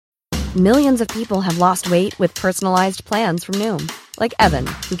Millions of people have lost weight with personalized plans from Noom. Like Evan,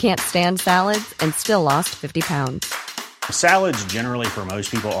 who can't stand salads and still lost 50 pounds. Salads generally for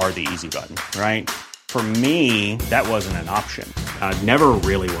most people are the easy button, right? For me, that wasn't an option. I never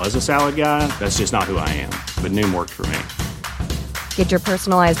really was a salad guy. That's just not who I am. But Noom worked for me. Get your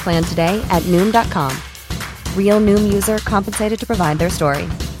personalized plan today at Noom.com. Real Noom user compensated to provide their story.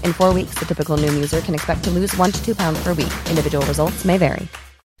 In 4 weeks, the typical Noom user can expect to lose 1 to 2 pounds per week. Individual results may vary.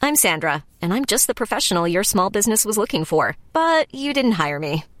 I'm Sandra, and I'm just the professional your small business was looking for. But you didn't hire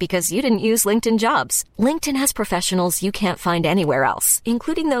me because you didn't use LinkedIn Jobs. LinkedIn has professionals you can't find anywhere else,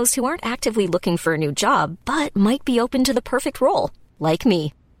 including those who aren't actively looking for a new job, but might be open to the perfect role, like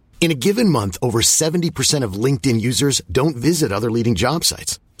me. In a given month, over 70% of LinkedIn users don't visit other leading job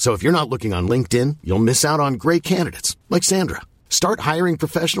sites. So if you're not looking on LinkedIn, you'll miss out on great candidates like Sandra. Start hiring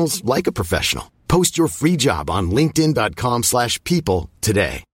professionals like a professional. Post your free job on linkedin.com/people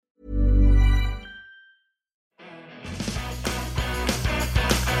today.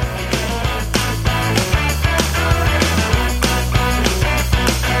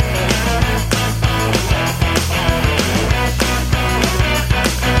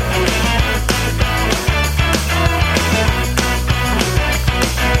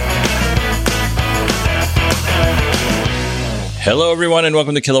 Hello, everyone, and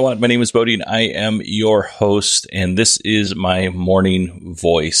welcome to Kilowatt. My name is Bodie, and I am your host, and this is my morning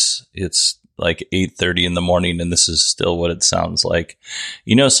voice. It's like 8:30 in the morning, and this is still what it sounds like.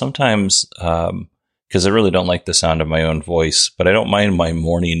 You know, sometimes, because I really don't like the sound of my own voice, but I don't mind my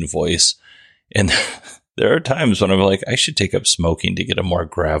morning voice. And there are times when I'm like, I should take up smoking to get a more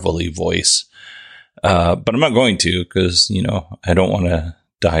gravelly voice. But I'm not going to, because, you know, I don't want to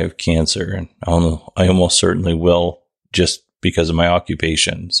die of cancer, and I almost certainly will, just because of my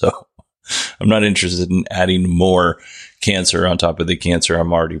occupation. So I'm not interested in adding more cancer on top of the cancer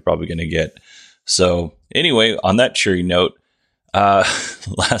I'm already probably going to get. So anyway, on that cheery note,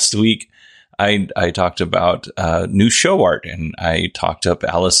 last week I talked about new show art, and I talked up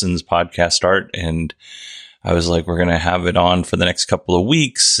Allison's podcast art, and I was like, we're going to have it on for the next couple of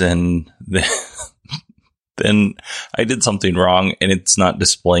weeks. And then I did something wrong, and it's not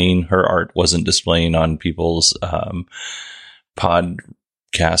displaying, her art wasn't displaying on people's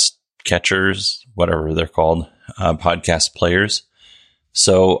podcast catchers, whatever they're called, podcast players.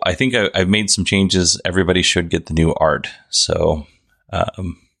 So I think I've made some changes. Everybody should get the new art. So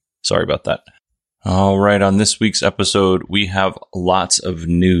sorry about that. All right. On this week's episode, we have lots of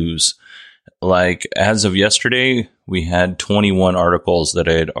news. Like, as of yesterday, we had 21 articles that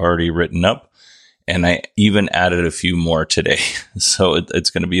I had already written up, and I even added a few more today. So it's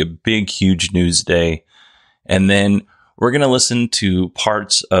going to be a big, huge news day. And then we're going to listen to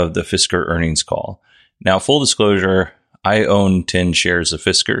parts of the Fisker earnings call. Now, full disclosure, I own 10 shares of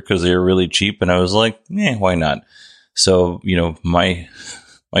Fisker because they were really cheap, and I was like, why not? So, you know, my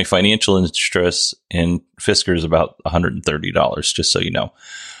financial interest in Fisker is about $130, just so you know.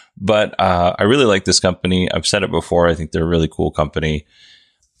 But I really like this company. I've said it before. I think they're a really cool company.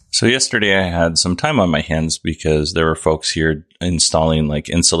 So yesterday I had some time on my hands because there were folks here installing like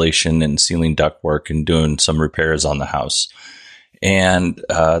insulation and ceiling ductwork and doing some repairs on the house, and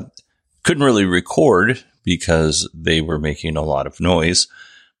couldn't really record because they were making a lot of noise.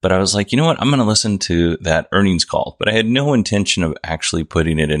 But I was like, you know what? I'm going to listen to that earnings call. But I had no intention of actually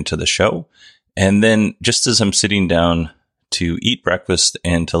putting it into the show. And then just as I'm sitting down to eat breakfast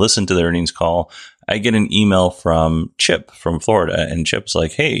and to listen to the earnings call, I get an email from Chip from Florida, and Chip's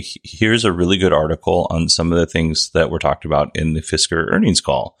like, hey, here's a really good article on some of the things that were talked about in the Fisker earnings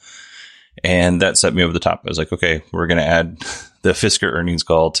call. And that set me over the top. I was like, okay, we're going to add the Fisker earnings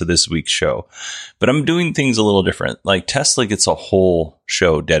call to this week's show. But I'm doing things a little different. Like, Tesla gets a whole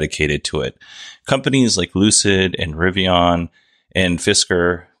show dedicated to it. Companies like Lucid and Rivian and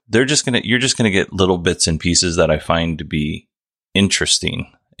Fisker, you're just going to get little bits and pieces that I find to be interesting.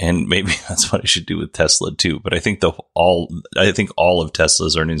 And maybe that's what I should do with Tesla too. But I think all of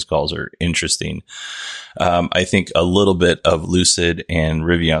Tesla's earnings calls are interesting. I think a little bit of Lucid and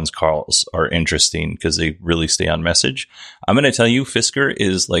Rivian's calls are interesting because they really stay on message. I'm going to tell you, Fisker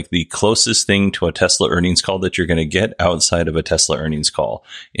is like the closest thing to a Tesla earnings call that you're going to get outside of a Tesla earnings call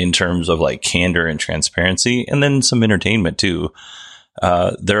in terms of like candor and transparency, and then some entertainment too.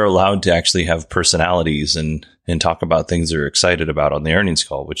 They're allowed to actually have personalities and talk about things they're excited about on the earnings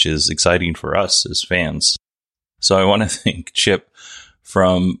call, which is exciting for us as fans. So I want to thank Chip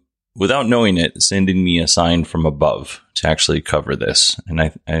from, without knowing it, sending me a sign from above to actually cover this.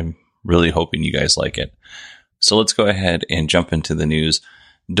 And I'm really hoping you guys like it. So let's go ahead and jump into the news.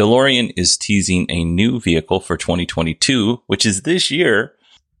 DeLorean is teasing a new vehicle for 2022, which is this year,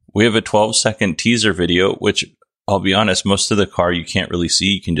 We have a 12-second teaser video, which I'll be honest, most of the car you can't really see.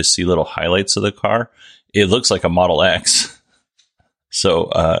 You can just see little highlights of the car. It looks like a Model X.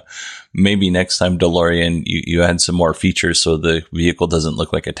 So maybe next time, DeLorean, you add some more features so the vehicle doesn't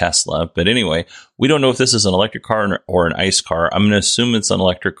look like a Tesla. But anyway, we don't know if this is an electric car or an ICE car. I'm going to assume it's an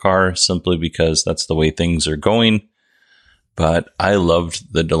electric car simply because that's the way things are going. But I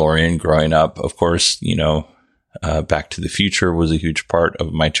loved the DeLorean growing up. Of course, Back to the Future was a huge part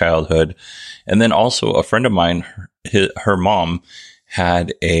of my childhood. And then also a friend of mine, her mom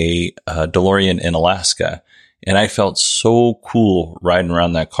had a DeLorean in Alaska. And I felt so cool riding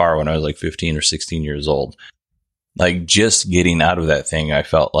around that car when I was like 15 or 16 years old. Like just getting out of that thing, I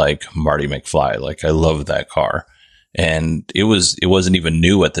felt like Marty McFly. Like I loved that car. And it wasn't even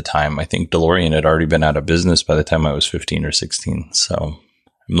new at the time. I think DeLorean had already been out of business by the time I was 15 or 16. So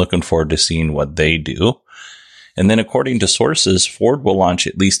I'm looking forward to seeing what they do. And then according to sources, Ford will launch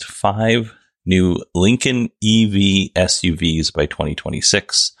at least 5 new Lincoln EV SUVs by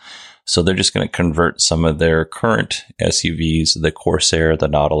 2026. So they're just going to convert some of their current SUVs, the Corsair, the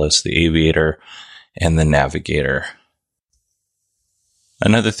Nautilus, the Aviator, and the Navigator.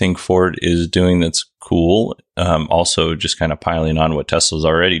 Another thing Ford is doing that's cool, also just kind of piling on what Tesla's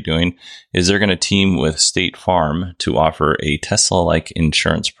already doing, is they're going to team with State Farm to offer a Tesla-like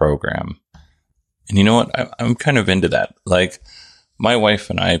insurance program. And you know what? I'm kind of into that. Like, my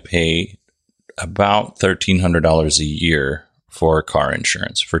wife and I pay about $1,300 a year for car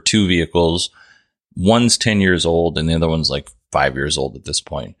insurance for 2 vehicles. One's 10 years old and the other one's like 5 years old at this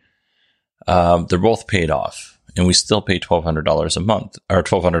point. They're both paid off and we still pay $1,200 a month or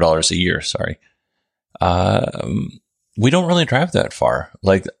 $1,200 a year. Sorry. We don't really drive that far.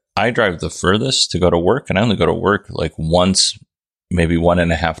 Like I drive the furthest to go to work and I only go to work like once, maybe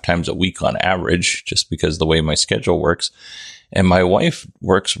 1.5 times a week on average, just because the way my schedule works. And my wife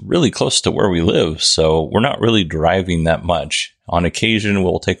works really close to where we live, so we're not really driving that much. On occasion,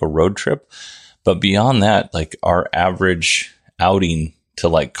 we'll take a road trip. But beyond that, like our average outing to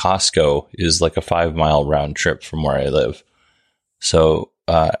like Costco is like a 5-mile round trip from where I live. So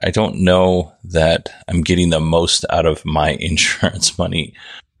I don't know that I'm getting the most out of my insurance money.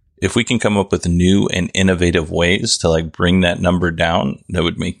 If we can come up with new and innovative ways to like bring that number down, that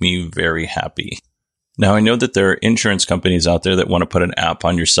would make me very happy. Now, I know that there are insurance companies out there that want to put an app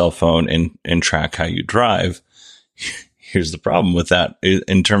on your cell phone and track how you drive. Here's the problem with that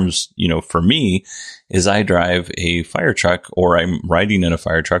in terms, for me, is I drive a fire truck or I'm riding in a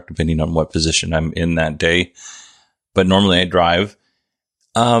fire truck, depending on what position I'm in that day. But normally I drive.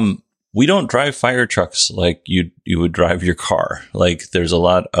 We don't drive fire trucks like you would drive your car. Like there's a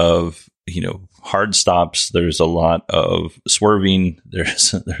lot of, hard stops. There's a lot of swerving.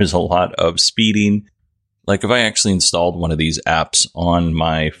 There's a lot of speeding. Like if I actually installed one of these apps on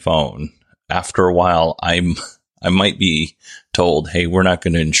my phone, after a while, I might be told, hey, we're not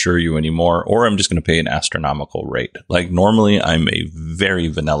going to insure you anymore, or I'm just going to pay an astronomical rate. Like normally I'm a very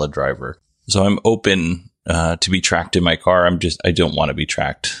vanilla driver. So I'm open to be tracked in my car. I don't want to be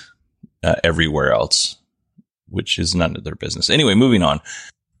tracked everywhere else, which is none of their business. Anyway, moving on.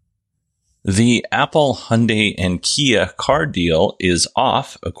 The Apple, Hyundai, and Kia car deal is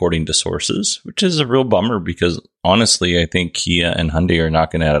off, according to sources, which is a real bummer because honestly, I think Kia and Hyundai are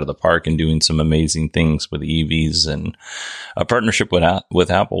knocking it out of the park and doing some amazing things with EVs, and a partnership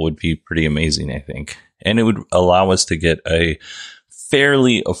with Apple would be pretty amazing, I think. And it would allow us to get a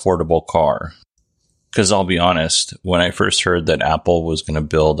fairly affordable car. Because I'll be honest, when I first heard that Apple was going to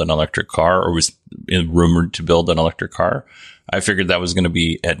build an electric car or was rumored to build an electric car, I figured that was going to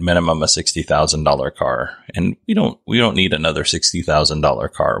be at minimum a $60,000 car. And we don't need another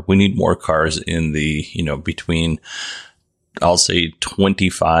 $60,000 car. We need more cars in the, between, I'll say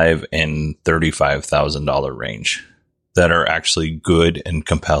 $25,000 and $35,000 range that are actually good and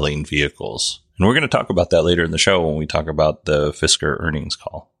compelling vehicles. And we're going to talk about that later in the show when we talk about the Fisker earnings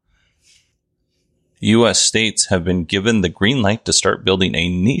call. U.S. states have been given the green light to start building a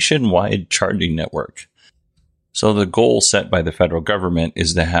nationwide charging network. So the goal set by the federal government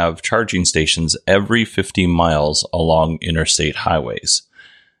is to have charging stations every 50 miles along interstate highways.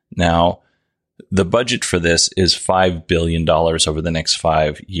 Now, the budget for this is $5 billion over the next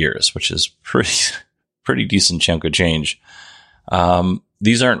 5 years, which is pretty decent chunk of change.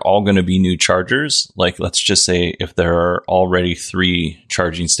 These aren't all going to be new chargers. Like, let's just say if there are already 3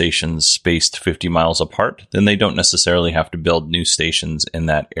 charging stations spaced 50 miles apart, then they don't necessarily have to build new stations in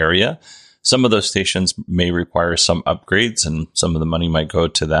that area. Some of those stations may require some upgrades and some of the money might go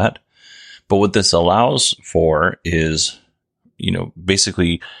to that. But what this allows for is,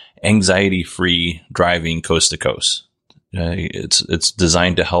 basically anxiety-free driving coast to coast. It's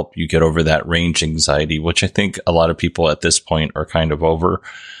designed to help you get over that range anxiety, which I think a lot of people at this point are kind of over,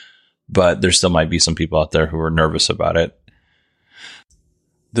 but there still might be some people out there who are nervous about it.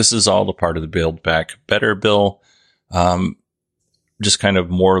 This is all a part of the Build Back Better bill. Just kind of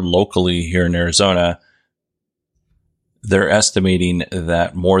more locally here in Arizona, they're estimating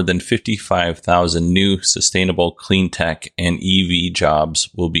that more than 55,000 new sustainable clean tech and EV jobs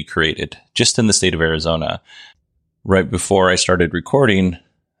will be created just in the state of Arizona. Right before I started recording,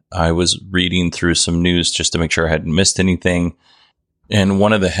 I was reading through some news just to make sure I hadn't missed anything. And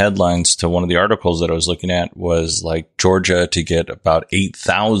one of the headlines to one of the articles that I was looking at was like Georgia to get about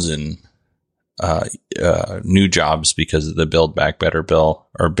 8,000 new jobs because of the Build Back Better bill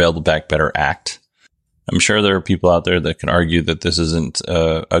or Build Back Better Act. I'm sure there are people out there that can argue that this isn't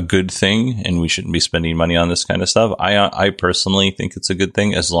a good thing and we shouldn't be spending money on this kind of stuff. I personally think it's a good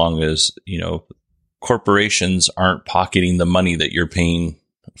thing as long as, corporations aren't pocketing the money that you're paying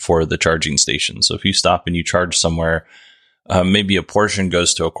for the charging station. So if you stop and you charge somewhere, maybe a portion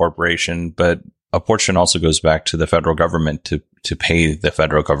goes to a corporation, but a portion also goes back to the federal government to pay the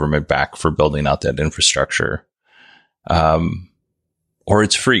federal government back for building out that infrastructure. Or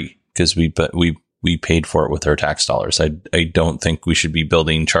it's free because we paid for it with our tax dollars. I don't think we should be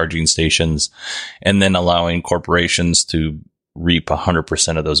building charging stations and then allowing corporations to reap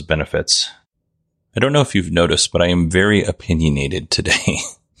 100% of those benefits. I don't know if you've noticed, but I am very opinionated today,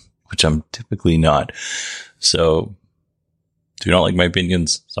 which I'm typically not. So do you not like my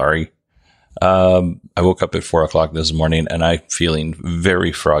opinions? Sorry. I woke up at 4:00 this morning and I'm feeling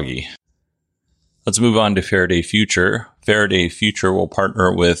very froggy. Let's move on to Faraday Future. Faraday Future will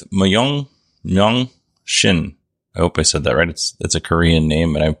partner with Myung Shin. I hope I said that right. It's a Korean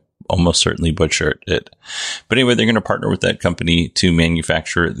name and I almost certainly butchered it. But anyway, they're going to partner with that company to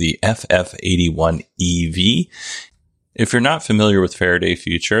manufacture the FF81 EV. If you're not familiar with Faraday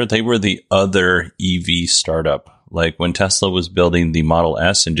Future, they were the other EV startup. Like when Tesla was building the Model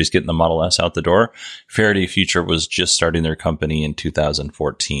S and just getting the Model S out the door, Faraday Future was just starting their company in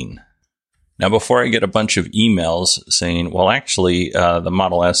 2014. Now, before I get a bunch of emails saying, well, actually, the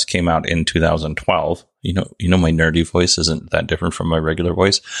Model S came out in 2012. You know, my nerdy voice isn't that different from my regular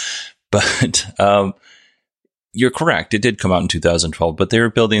voice, but you're correct. It did come out in 2012, but they were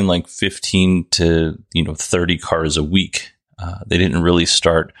building like 15 to 30 cars a week. They didn't really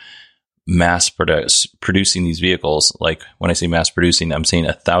start mass producing these vehicles. Like when I say mass producing, I'm saying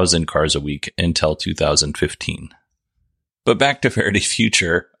 1,000 cars a week until 2015. But back to Faraday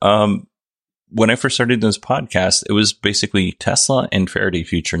Future. When I first started this podcast, it was basically Tesla and Faraday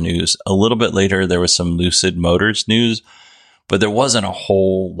Future news. A little bit later, there was some Lucid Motors news, but there wasn't a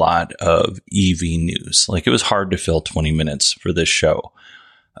whole lot of EV news. Like it was hard to fill 20 minutes for this show.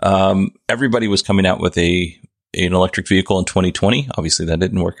 Everybody was coming out with an electric vehicle in 2020. Obviously, that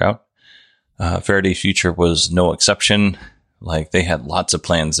didn't work out. Faraday Future was no exception. Like they had lots of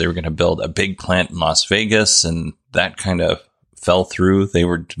plans. They were going to build a big plant in Las Vegas, and that kind of fell through. They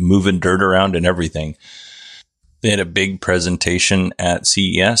were moving dirt around and everything. They had a big presentation at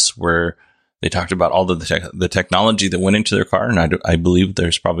CES where they talked about all of the technology that went into their car. And I believe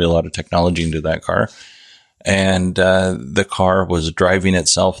there's probably a lot of technology into that car. And the car was driving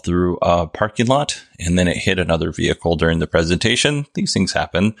itself through a parking lot, and then it hit another vehicle during the presentation. These things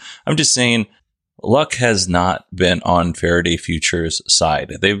happen. I'm just saying, luck has not been on Faraday Future's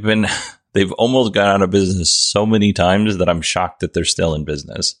side. They've almost got out of business so many times that I'm shocked that they're still in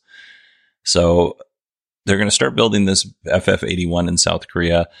business. So they're going to start building this FF81 in South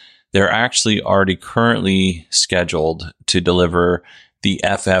Korea. They're actually already currently scheduled to deliver the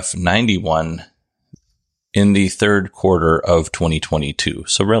FF91 in the third quarter of 2022,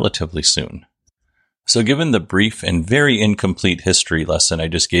 so relatively soon. So given the brief and very incomplete history lesson I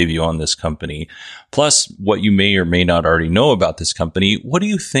just gave you on this company, plus what you may or may not already know about this company, what do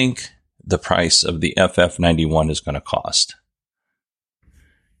you think the price of the FF91 is going to cost?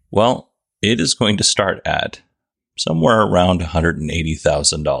 Well, it is going to start at somewhere around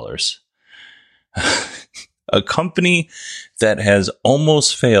 $180,000. A company that has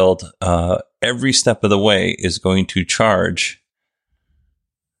almost failed every step of the way is going to charge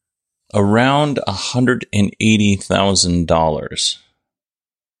around $180,000.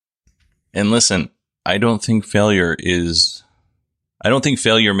 And listen, I don't think failure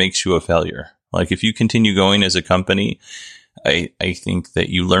makes you a failure. Like if you continue going as a company, I think that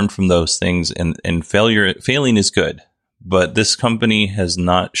you learn from those things, and failing is good. But this company has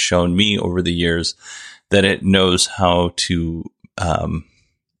not shown me over the years that it knows how to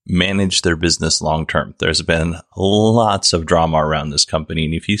manage their business long term. There's been lots of drama around this company.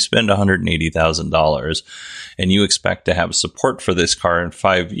 And if you spend $180,000 and you expect to have support for this car in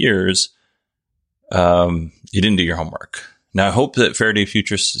 5 years, you didn't do your homework. Now, I hope that Faraday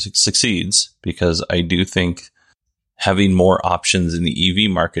Future succeeds, because I do think having more options in the EV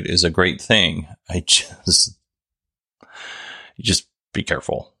market is a great thing. Just be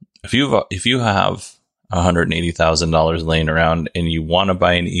careful. If you have $180,000 laying around and you want to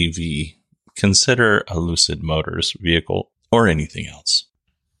buy an EV, consider a Lucid Motors vehicle or anything else.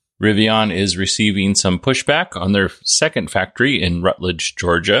 Rivian is receiving some pushback on their second factory in Rutledge,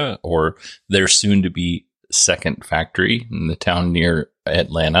 Georgia, or their soon-to-be second factory in the town near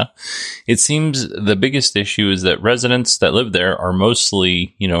Atlanta. It seems the biggest issue is that residents that live there are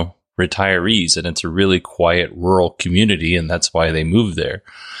mostly, retirees, and it's a really quiet rural community, and that's why they moved there.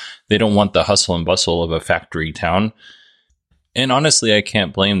 They don't want the hustle and bustle of a factory town. And honestly, I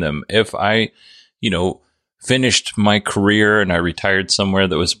can't blame them. If I, finished my career and I retired somewhere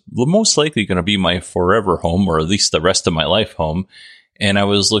that was most likely going to be my forever home, or at least the rest of my life home, and I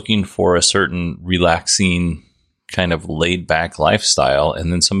was looking for a certain relaxing kind of laid back lifestyle,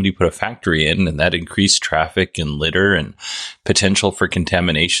 and then somebody put a factory in, and that increased traffic and litter and potential for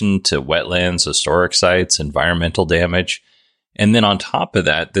contamination to wetlands, historic sites, environmental damage. And then on top of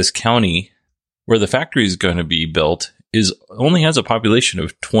that, this county where the factory is going to be built only has a population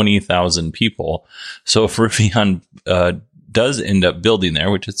of 20,000 people. So if Rivian does end up building there,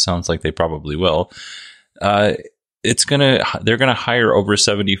 which it sounds like they probably will, they're going to hire over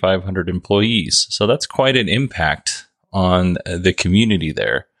 7,500 employees. So that's quite an impact on the community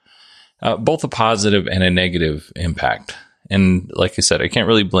there, both a positive and a negative impact. And like I said, I can't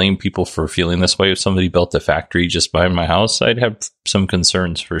really blame people for feeling this way. If somebody built a factory just by my house, I'd have some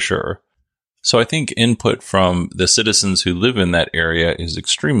concerns for sure. So I think input from the citizens who live in that area is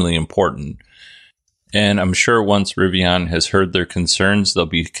extremely important. And I'm sure once Rivian has heard their concerns, there'll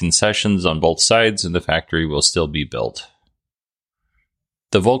be concessions on both sides and the factory will still be built.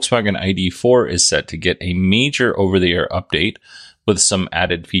 The Volkswagen ID.4 is set to get a major over-the-air update with some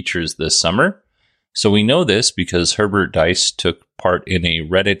added features this summer. So we know this because Herbert Diess took part in a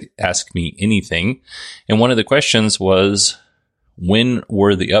Reddit Ask Me Anything. And one of the questions was, when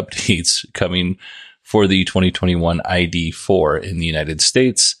were the updates coming for the 2021 ID.4 in the United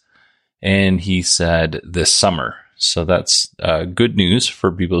States? And he said this summer. So that's good news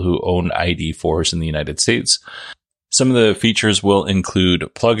for people who own ID.4s in the United States. Some of the features will include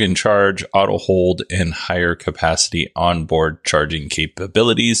plug-in charge, auto hold, and higher capacity onboard charging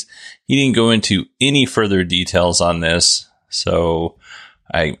capabilities. He didn't go into any further details on this, so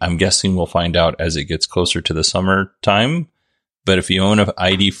I'm guessing we'll find out as it gets closer to the summertime. But if you own an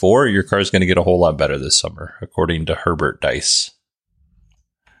ID.4, your car is going to get a whole lot better this summer, according to Herbert Diess.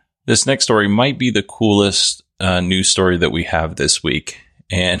 This next story might be the coolest news story that we have this week.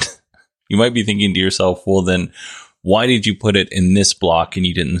 And you might be thinking to yourself, well, then why did you put it in this block and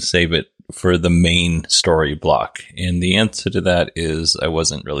you didn't save it for the main story block? And the answer to that is I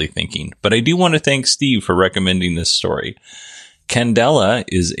wasn't really thinking. But I do want to thank Steve for recommending this story. Candela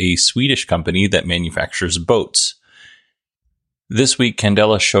is a Swedish company that manufactures boats. This week,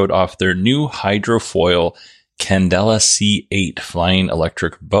 Candela showed off their new hydrofoil Candela C8 flying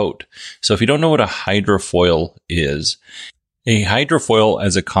electric boat. So if you don't know what a hydrofoil is, a hydrofoil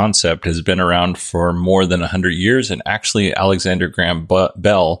as a concept has been around for more than 100 years, and actually Alexander Graham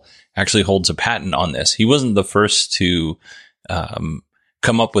Bell actually holds a patent on this. He wasn't the first to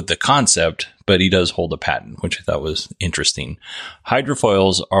come up with the concept, but he does hold a patent, which I thought was interesting.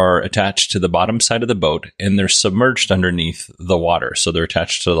 Hydrofoils are attached to the bottom side of the boat, and they're submerged underneath the water. So they're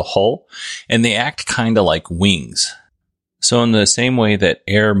attached to the hull, and they act kind of like wings. So in the same way that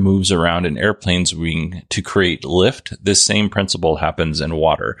air moves around an airplane's wing to create lift, this same principle happens in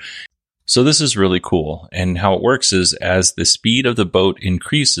water. So this is really cool. And how it works is as the speed of the boat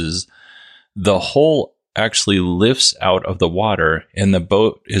increases, the hull actually lifts out of the water, and the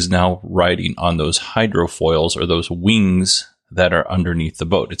boat is now riding on those hydrofoils, or those wings that are underneath the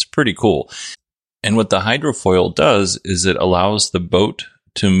boat. It's pretty cool. And what the hydrofoil does is it allows the boat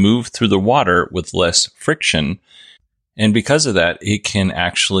to move through the water with less friction. And because of that, it can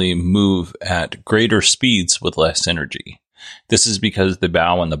actually move at greater speeds with less energy. This is because the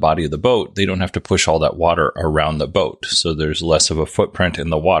bow and the body of the boat, they don't have to push all that water around the boat. So there's less of a footprint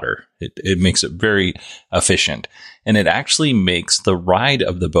in the water. It makes it very efficient. And it actually makes the ride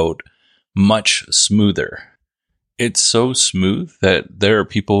of the boat much smoother. It's so smooth that there are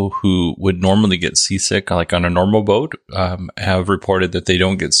people who would normally get seasick, like on a normal boat, have reported that they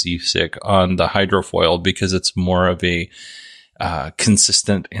don't get seasick on the hydrofoil because it's more of a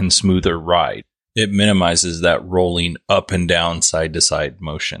consistent and smoother ride. It minimizes that rolling up and down, side to side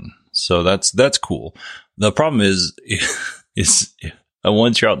motion. So that's cool. The problem is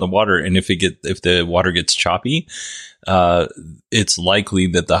once you're out in the water, and if the water gets choppy, it's likely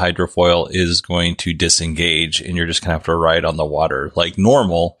that the hydrofoil is going to disengage, and you're just gonna have to ride on the water like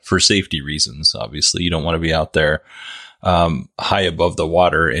normal for safety reasons. Obviously, you don't want to be out there high above the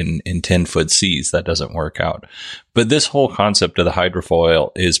water in 10-foot seas. That doesn't work out. But this whole concept of the hydrofoil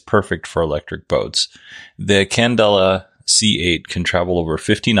is perfect for electric boats. The Candela C8 can travel over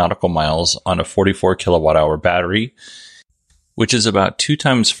 50 nautical miles on a 44 kilowatt hour battery, which is about 2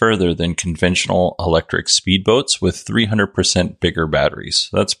 times further than conventional electric speedboats with 300% bigger batteries.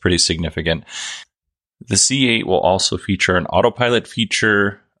 That's pretty significant. The C8 will also feature an autopilot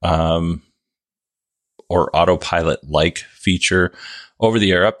feature, or autopilot-like feature,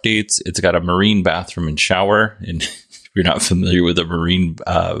 over-the-air updates. It's got a marine bathroom and shower. And if you're not familiar with a marine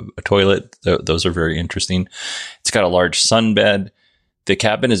toilet, those are very interesting. It's got a large sunbed. The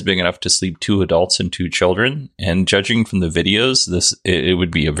cabin is big enough to sleep 2 adults and 2 children. And judging from the videos, it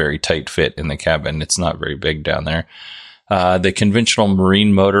would be a very tight fit in the cabin. It's not very big down there. The conventional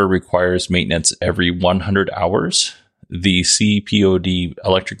marine motor requires maintenance every 100 hours. The CPOD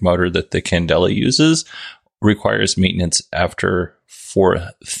electric motor that the Candela uses requires maintenance after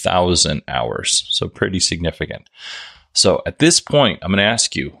 4,000 hours. So pretty significant. So at this point, I'm going to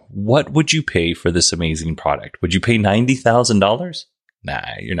ask you, what would you pay for this amazing product? Would you pay $90,000? Nah,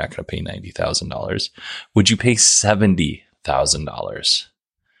 you're not going to pay $90,000. Would you pay $70,000?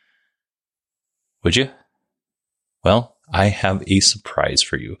 Would you? Well, I have a surprise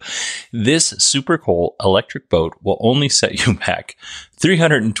for you. This super cool electric boat will only set you back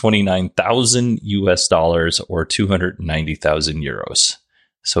 $329,000 US or 290,000 euros.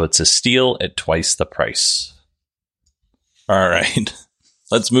 So it's a steal at twice the price. All right.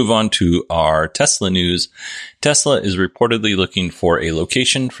 Let's move on to our Tesla news. Tesla is reportedly looking for a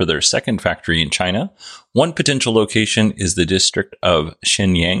location for their second factory in China. One potential location is the district of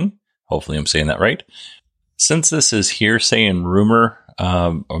Shenyang. Hopefully I'm saying that right. Since this is hearsay and rumor,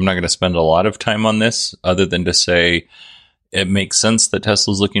 I'm not going to spend a lot of time on this other than to say it makes sense that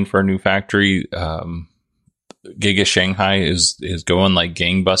Tesla's looking for a new factory. Giga Shanghai is going like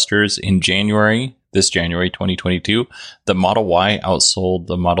gangbusters. In this January 2022, the Model Y outsold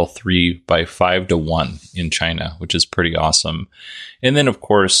the Model 3 by 5-1 in China, which is pretty awesome. And then, of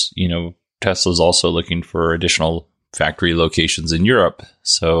course, Tesla's also looking for additional factory locations in Europe.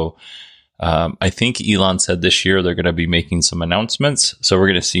 So I think Elon said this year they're going to be making some announcements. So we're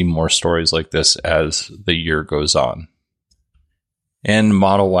going to see more stories like this as the year goes on. And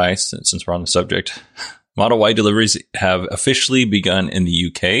Model Y, since we're on the subject, Model Y deliveries have officially begun in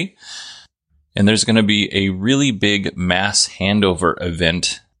the UK. And there's going to be a really big mass handover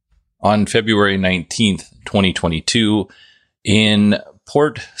event on February 19th, 2022 in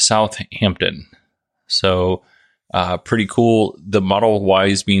Port Southampton. So pretty cool. The Model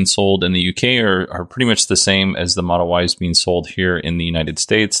Ys being sold in the UK are pretty much the same as the Model Ys being sold here in the United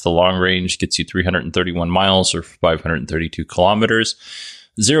States. The long range gets you 331 miles or 532 kilometers,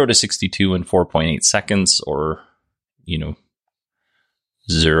 0 to 62 in 4.8 seconds, or,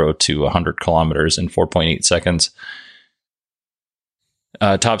 0 to 100 kilometers in 4.8 seconds.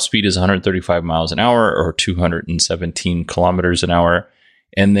 Top speed is 135 miles an hour or 217 kilometers an hour.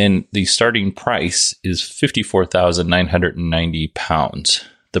 And then the starting price is £54,990.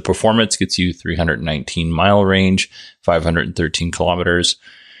 The performance gets you 319 mile range, 513 kilometers,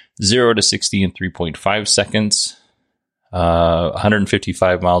 0 to 60 in 3.5 seconds,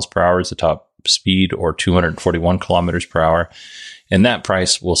 155 miles per hour is the top speed, or 241 kilometers per hour. And that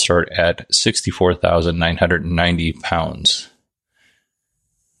price will start at £64,990.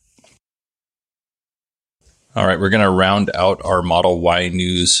 All right, we're going to round out our Model Y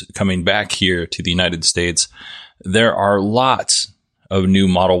news coming back here to the United States. There are lots of new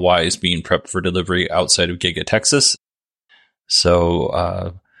Model Ys being prepped for delivery outside of Giga, Texas.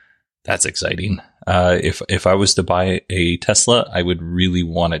 So that's exciting. If I was to buy a Tesla, I would really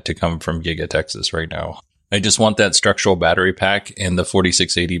want it to come from Giga, Texas right now. I just want that structural battery pack and the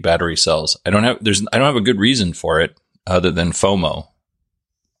 4680 battery cells. I don't have a good reason for it other than FOMO.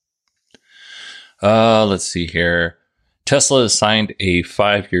 Let's see here. Tesla has signed a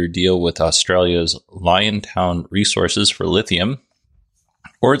 5-year deal with Australia's Liontown Resources for lithium,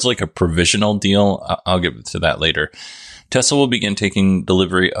 or it's like a provisional deal. I'll get to that later. Tesla will begin taking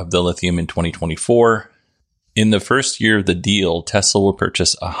delivery of the lithium in 2024. In the first year of the deal, Tesla will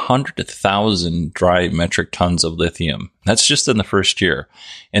purchase 100,000 dry metric tons of lithium. That's just in the first year.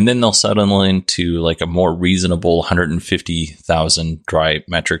 And then they'll settle into like a more reasonable 150,000 dry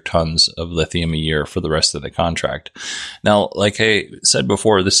metric tons of lithium a year for the rest of the contract. Now, like I said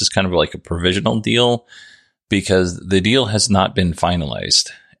before, this is kind of like a provisional deal because the deal has not been finalized.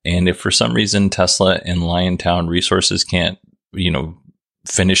 And if for some reason Tesla and Liontown Resources can't,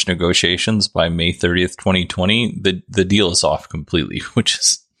 finish negotiations by May 30th, 2020, the deal is off completely, which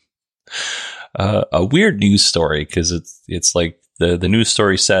is a weird news story because it's like the news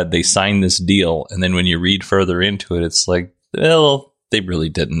story said they signed this deal. And then when you read further into it, it's like, well, they really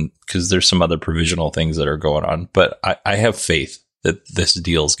didn't because there's some other provisional things that are going on. But I have faith that this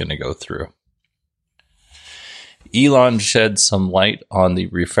deal is going to go through. Elon shed some light on the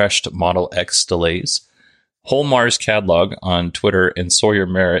refreshed Model X delays. Holmars Cadlog on Twitter and Sawyer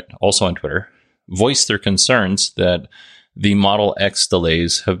Merritt, also on Twitter, voiced their concerns that the Model X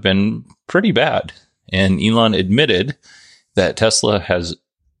delays have been pretty bad. And Elon admitted that Tesla has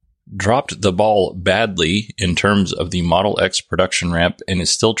dropped the ball badly in terms of the Model X production ramp and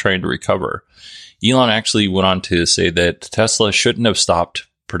is still trying to recover. Elon actually went on to say that Tesla shouldn't have stopped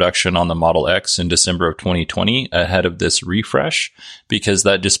production on the Model X in December of 2020 ahead of this refresh because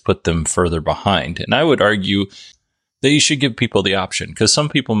that just put them further behind. And I would argue that you should give people the option because some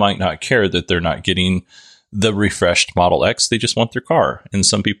people might not care that they're not getting the refreshed Model X. They just want their car. And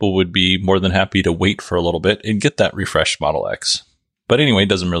some people would be more than happy to wait for a little bit and get that refreshed Model X. But anyway, it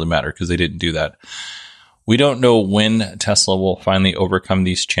doesn't really matter because they didn't do that. We don't know when Tesla will finally overcome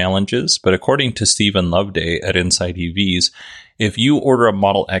these challenges, but according to Stephen Loveday at Inside EVs, if you order a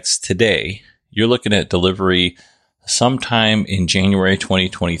Model X today, you're looking at delivery sometime in January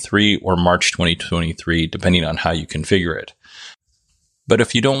 2023 or March 2023, depending on how you configure it. But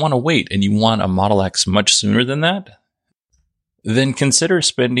if you don't want to wait and you want a Model X much sooner than that, then consider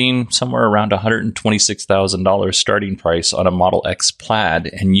spending somewhere around $126,000 starting price on a Model X Plaid,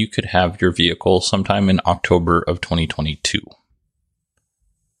 and you could have your vehicle sometime in October of 2022.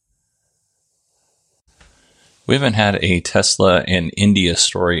 We haven't had a Tesla and India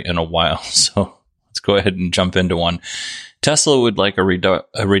story in a while, so let's go ahead and jump into one. Tesla would like a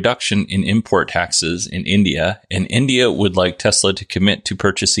reduction in import taxes in India, and India would like Tesla to commit to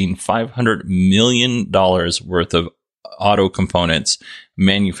purchasing $500 million worth of auto components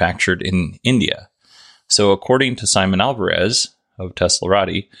manufactured in India. So according to Simon Alvarez of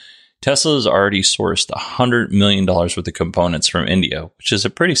Teslarati, Tesla has already sourced $100 million worth of components from India, which is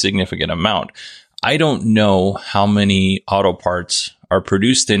a pretty significant amount. I don't know how many auto parts are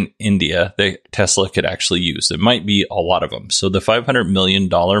produced in India that Tesla could actually use. It might be a lot of them. So the $500 million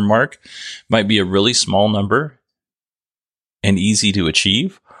mark might be a really small number and easy to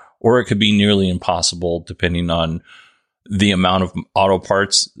achieve, or it could be nearly impossible depending on the amount of auto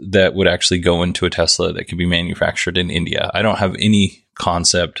parts that would actually go into a Tesla that could be manufactured in India. I don't have any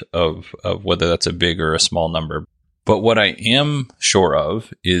concept of whether that's a big or a small number. But what I am sure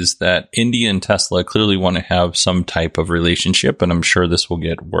of is that India and Tesla clearly want to have some type of relationship, and I'm sure this will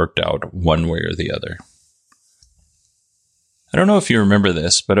get worked out one way or the other. I don't know if you remember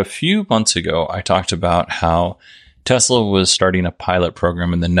this, but a few months ago, I talked about how Tesla was starting a pilot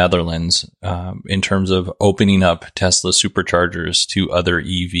program in the Netherlands in terms of opening up Tesla superchargers to other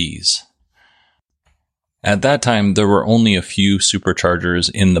EVs. At that time, there were only a few superchargers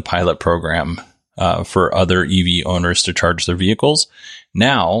in the pilot program for other EV owners to charge their vehicles.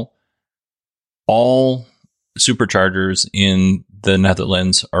 Now, all superchargers in the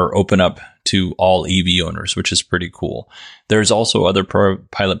Netherlands are open up to all EV owners, which is pretty cool. There's also other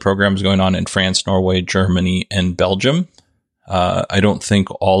pilot programs going on in France, Norway, Germany, and Belgium. I don't think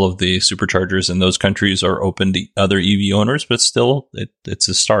all of the superchargers in those countries are open to other EV owners, but still, it's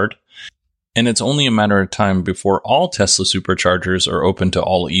a start. And it's only a matter of time before all Tesla superchargers are open to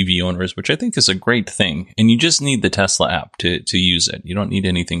all EV owners, which I think is a great thing. And you just need the Tesla app to use it. You don't need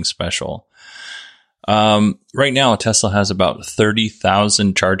anything special. Right now, Tesla has about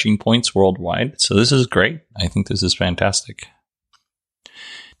 30,000 charging points worldwide. So this is great. I think this is fantastic.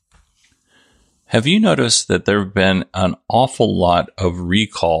 Have you noticed that there have been an awful lot of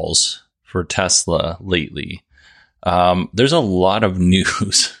recalls for Tesla lately? There's a lot of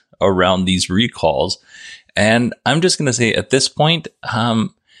news around these recalls. And I'm just going to say at this point,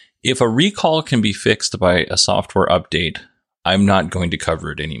 if a recall can be fixed by a software update, I'm not going to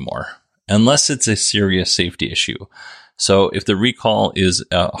cover it anymore, unless it's a serious safety issue. So if the recall is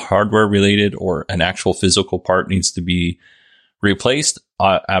hardware related or an actual physical part needs to be replaced,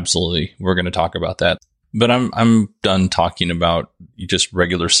 absolutely, we're going to talk about that. But I'm done talking about just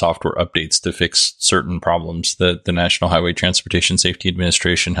regular software updates to fix certain problems that the National Highway Transportation Safety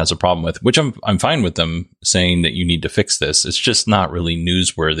Administration has a problem with, which I'm fine with them saying that you need to fix this. It's just not really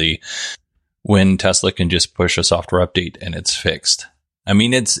newsworthy when Tesla can just push a software update and it's fixed. I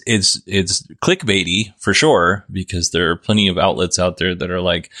mean, it's clickbaity for sure, because there are plenty of outlets out there that are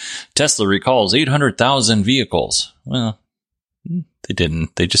like, Tesla recalls 800,000 vehicles. Well, they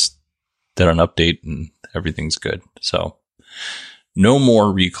didn't. They just did an update and everything's good. So no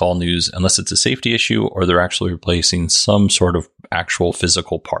more recall news unless it's a safety issue or they're actually replacing some sort of actual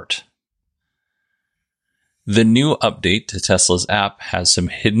physical part. The new update to Tesla's app has some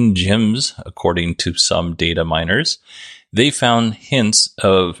hidden gems, according to some data miners. They found hints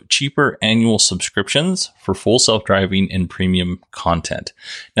of cheaper annual subscriptions for full self-driving and premium content.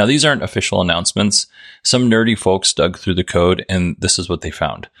 Now, these aren't official announcements. Some nerdy folks dug through the code, and this is what they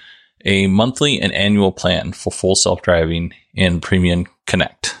found. A monthly and annual plan for full self-driving and Premium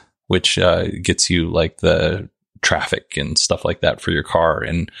Connect, which gets you like the traffic and stuff like that for your car,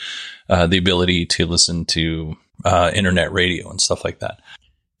 and the ability to listen to internet radio and stuff like that.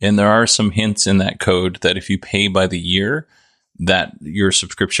 And there are some hints in that code that if you pay by the year, that your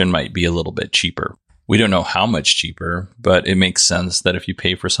subscription might be a little bit cheaper. We don't know how much cheaper, but it makes sense that if you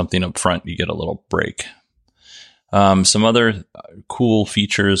pay for something up front, you get a little break. Some other cool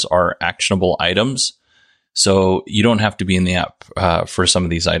features are actionable items. So you don't have to be in the app for some of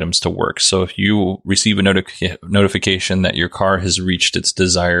these items to work. So if you receive a notification that your car has reached its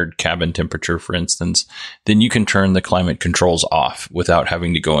desired cabin temperature, for instance, then you can turn the climate controls off without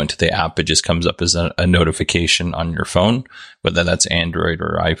having to go into the app. It just comes up as a notification on your phone, whether that's Android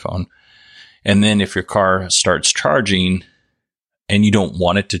or iPhone. And then if your car starts charging and you don't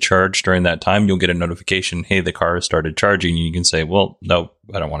want it to charge during that time, you'll get a notification, hey, the car has started charging. And you can say, well, no,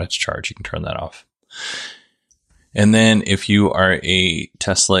 I don't want it to charge. You can turn that off. And then if you are a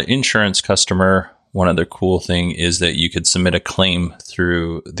Tesla insurance customer, one other cool thing is that you could submit a claim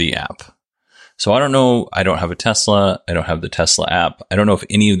through the app. So I don't know. I don't have a Tesla. I don't have the Tesla app. I don't know if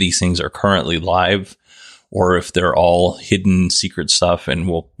any of these things are currently live or if they're all hidden secret stuff and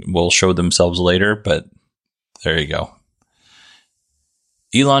will show themselves later. But there you go.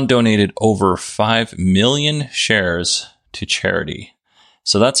 Elon donated over 5 million shares to charity.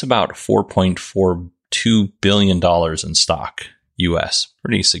 So that's about $4.42 billion in stock, US.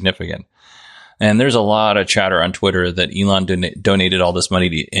 Pretty significant. And there's a lot of chatter on Twitter that Elon donated all this money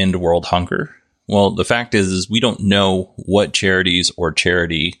to end world hunger. Well, the fact is we don't know what charities or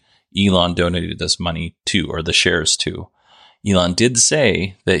charity Elon donated this money to or the shares to. Elon did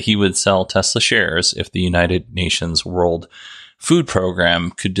say that he would sell Tesla shares if the United Nations World Food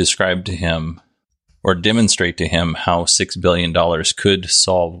Program could describe to him or demonstrate to him how $6 billion could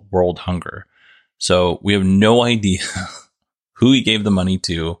solve world hunger. So we have no idea who he gave the money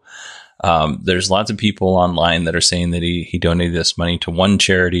to. There's lots of people online that are saying that he donated this money to one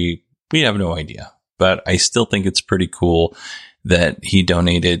charity. We have no idea, but I still think it's pretty cool that he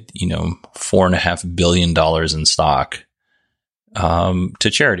donated, $4.5 billion in stock,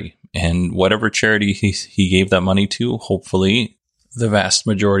 to charity. And whatever charity he gave that money to, hopefully the vast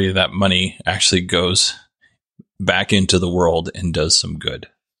majority of that money actually goes back into the world and does some good.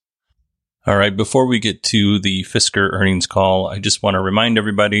 All right, before we get to the Fisker earnings call, I just want to remind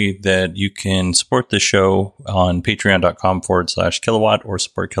everybody that you can support the show on patreon.com/kilowatt or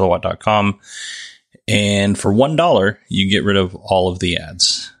supportkilowatt.com. And for $1, you get rid of all of the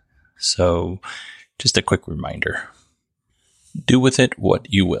ads. So just a quick reminder. Do with it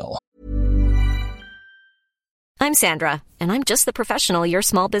what you will. I'm Sandra, and I'm just the professional your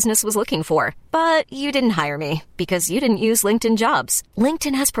small business was looking for. But you didn't hire me because you didn't use LinkedIn Jobs.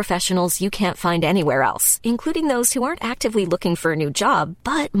 LinkedIn has professionals you can't find anywhere else, including those who aren't actively looking for a new job,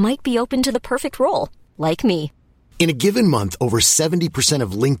 but might be open to the perfect role, like me. In a given month, over 70%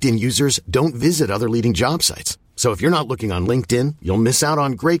 of LinkedIn users don't visit other leading job sites. So if you're not looking on LinkedIn, you'll miss out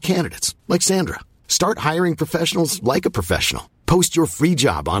on great candidates like Sandra. Start hiring professionals like a professional. Post your free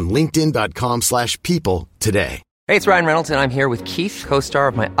job on linkedin.com/people today. Hey, it's Ryan Reynolds, and I'm here with Keith, co-star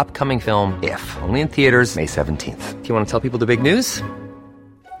of my upcoming film, If, only in theaters May 17th. Do you want to tell people the big news?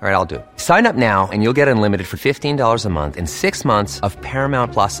 All right, I'll do it. Sign up now and you'll get unlimited for $15 a month and 6 months of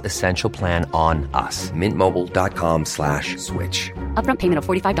Paramount Plus Essential Plan on us. MintMobile.com/switch. Upfront payment of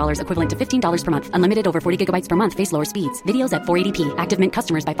 $45 equivalent to $15 per month. Unlimited over 40 gigabytes per month. Face lower speeds. Videos at 480p. Active Mint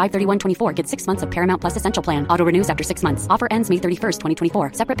customers by 531.24 get 6 months of Paramount Plus Essential Plan. Auto renews after 6 months. Offer ends May 31st,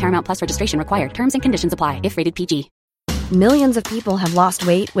 2024. Separate Paramount Plus registration required. Terms and conditions apply if rated PG. Millions of people have lost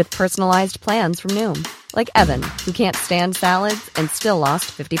weight with personalized plans from Noom. Like Evan, who can't stand salads and still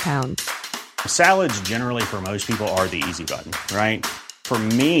lost 50 pounds. Salads generally for most people are the easy button, right? For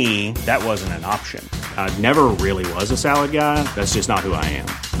me, that wasn't an option. I never really was a salad guy. That's just not who I am.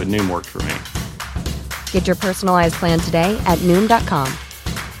 But Noom worked for me. Get your personalized plan today at Noom.com.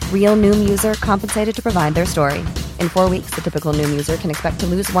 Real Noom user compensated to provide their story. In 4 weeks, the typical Noom user can expect to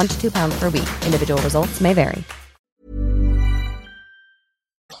lose 1 to 2 pounds per week. Individual results may vary.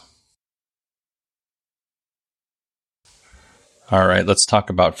 All right, let's talk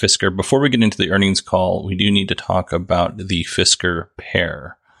about Fisker. Before we get into the earnings call, we do need to talk about the Fisker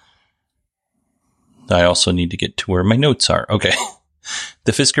Pear. I also need to get to where my notes are. Okay.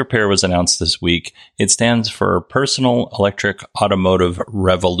 The Fisker Pear was announced this week. It stands for Personal Electric Automotive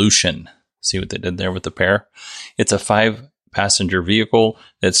Revolution. See what they did there with the Pear? It's a 5-passenger vehicle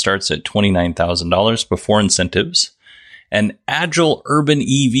that starts at $29,000 before incentives. An agile urban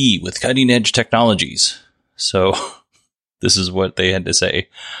EV with cutting-edge technologies. So this is what they had to say.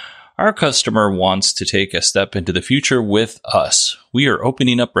 Our customer wants to take a step into the future with us. We are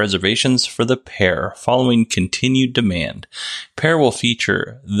opening up reservations for the Pear following continued demand. Pear will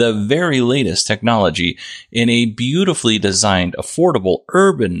feature the very latest technology in a beautifully designed, affordable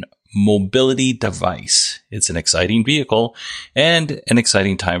urban mobility device. It's an exciting vehicle and an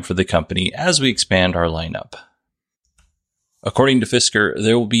exciting time for the company as we expand our lineup. According to Fisker,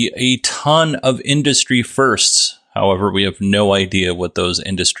 there will be a ton of industry firsts. However, we have no idea what those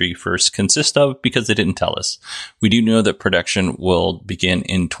industry firsts consist of because they didn't tell us. We do know that production will begin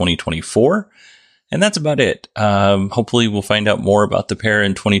in 2024, and that's about it. Hopefully, we'll find out more about the Pear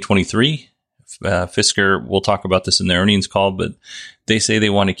in 2023. Fisker will talk about this in the earnings call, but they say they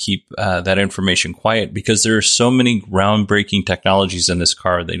want to keep that information quiet because there are so many groundbreaking technologies in this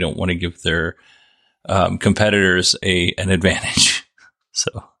car. They don't want to give their competitors an advantage.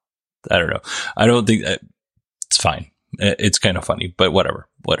 So, I don't know. I don't think that. It's fine. It's kind of funny, but whatever.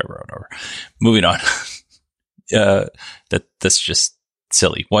 Moving on. That's just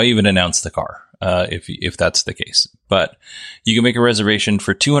silly. Why even announce the car if that's the case? But you can make a reservation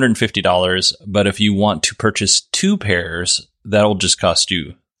for $250. But if you want to purchase 2 pairs, that'll just cost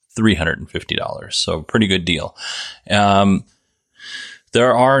you $350. So pretty good deal.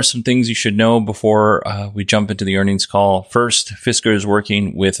 There are some things you should know before we jump into the earnings call. First, Fisker is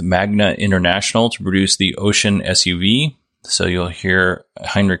working with Magna International to produce the Ocean SUV. So you'll hear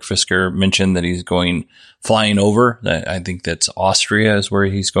Heinrich Fisker mention that he's flying over. I think that's Austria is where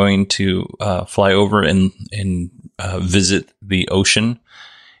he's going to fly over and visit the ocean.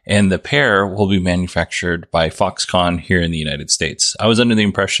 And the Pear will be manufactured by Foxconn here in the United States. I was under the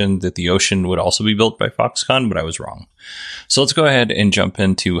impression that the Ocean would also be built by Foxconn, but I was wrong. So let's go ahead and jump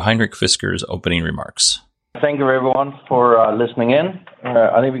into Heinrich Fisker's opening remarks. Thank you, everyone, for listening in.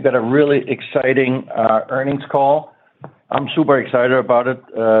 I think we've got a really exciting earnings call. I'm super excited about it.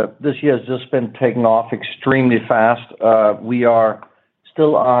 This year has just been taking off extremely fast. We are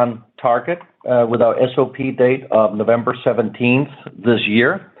still on target with our SOP date of November 17th this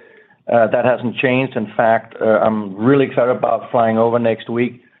year. That hasn't changed. In fact, I'm really excited about flying over next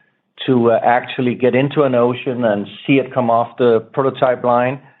week to actually get into an Ocean and see it come off the prototype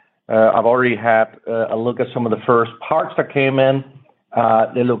line. I've already had a look at some of the first parts that came in.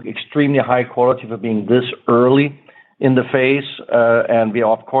 They look extremely high quality for being this early in the phase. And we,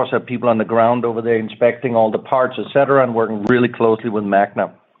 of course, have people on the ground over there inspecting all the parts, et cetera, and working really closely with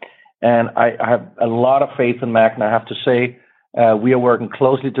Magna. And I have a lot of faith in Magna, I have to say. We are working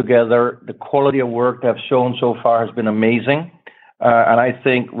closely together. The quality of work they've shown so far has been amazing. And I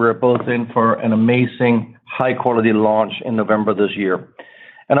think we're both in for an amazing high-quality launch in November this year.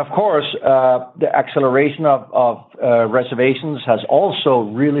 And, of course, the acceleration of reservations has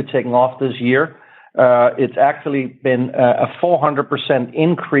also really taken off this year. It's actually been a 400%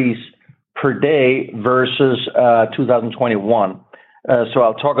 increase per day versus 2021. So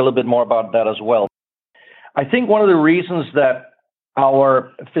I'll talk a little bit more about that as well. I think one of the reasons that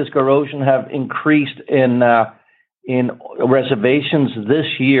our Fisker Ocean have increased in reservations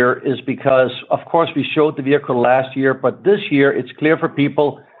this year is because, of course, we showed the vehicle last year, but this year it's clear for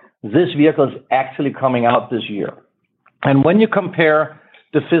people this vehicle is actually coming out this year. And when you compare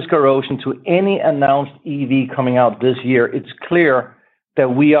the Fisker Ocean to any announced EV coming out this year, it's clear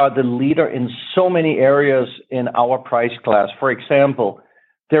that we are the leader in so many areas in our price class. For example,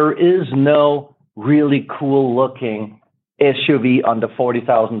 there is no really cool looking SUV under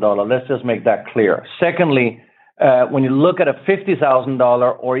 $40,000. Let's just make that clear. Secondly, when you look at a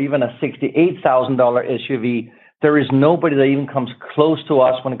 $50,000 or even a $68,000 SUV, there is nobody that even comes close to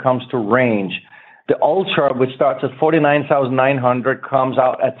us when it comes to range. The Ultra, which starts at $49,900, comes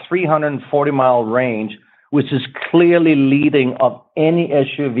out at 340-mile range, which is clearly leading of any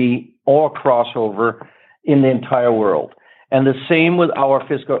SUV or crossover in the entire world. And the same with our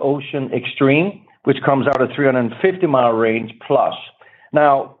Fisker Ocean Extreme, which comes out at 350-mile range plus.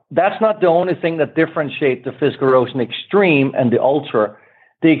 Now, that's not the only thing that differentiates the Fisker Ocean Extreme and the Ultra.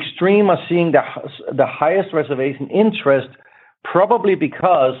 The Extreme are seeing the highest reservation interest, probably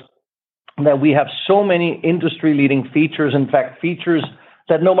because that we have so many industry-leading features. In fact, features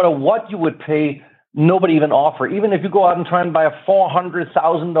that no matter what you would pay, nobody even offer. Even if you go out and try and buy a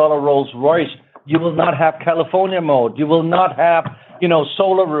 $400,000 Rolls Royce, you will not have California mode. You will not have,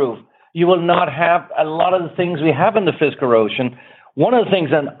 solar roof. You will not have a lot of the things we have in the Fisker Ocean. One of the things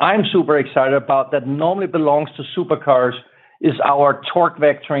that I'm super excited about that normally belongs to supercars is our torque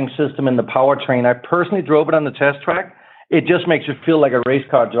vectoring system in the powertrain. I personally drove it on the test track. It just makes you feel like a race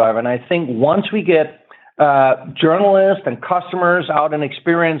car driver. And I think once we get journalists and customers out and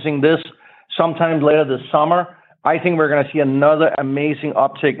experiencing this sometime later this summer, I think we're going to see another amazing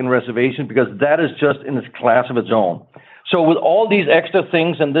uptick in reservations because that is just in its class of its own. So with all these extra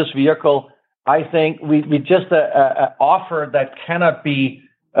things in this vehicle, I think we just an offer that cannot be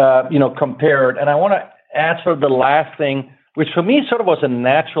compared. And I want to add sort of the last thing, which for me sort of was a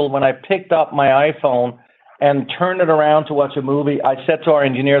natural when I picked up my iPhone and turned it around to watch a movie. I said to our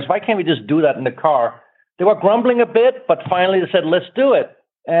engineers, why can't we just do that in the car? They were grumbling a bit, but finally they said, let's do it.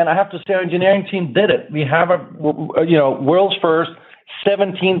 And I have to say our engineering team did it. We have a world's first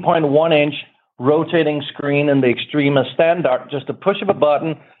 17.1-inch rotating screen in the Extreme as standard. Just a push of a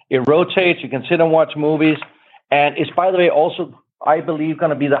button, it rotates. You can sit and watch movies. And it's, by the way, also, I believe, going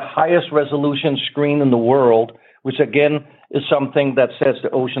to be the highest resolution screen in the world, which, again, is something that sets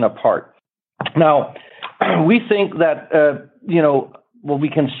the Ocean apart. Now, we think that, what we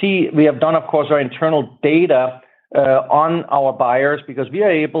can see, we have done, of course, our internal data on our buyers because we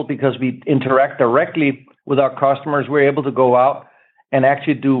interact directly with our customers, we're able to go out and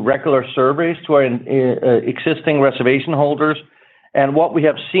actually do regular surveys to our existing reservation holders. And what we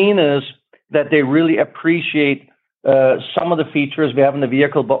have seen is that they really appreciate some of the features we have in the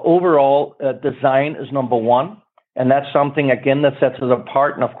vehicle, but overall design is number one. And that's something, again, that sets us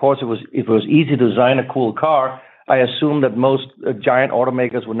apart. And of course, if it was easy to design a cool car, I assume that most giant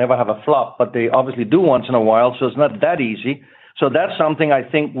automakers would never have a flop, but they obviously do once in a while, so it's not that easy. So that's something I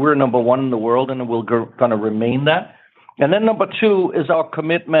think we're number one in the world, and we're going to remain that. And then number two is our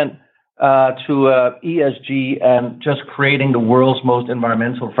commitment to ESG and just creating the world's most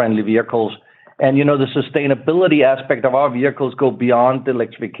environmental friendly vehicles. And, the sustainability aspect of our vehicles go beyond the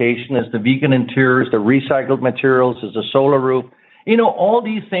electrification. It's the vegan interiors, the recycled materials, it's the solar roof. All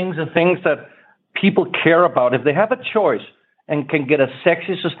these things are things that people care about. If they have a choice and can get a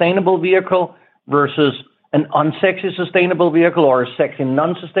sexy, sustainable vehicle versus an unsexy, sustainable vehicle or a sexy,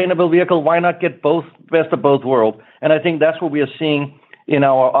 non-sustainable vehicle, why not get both, best of both worlds? And I think that's what we are seeing in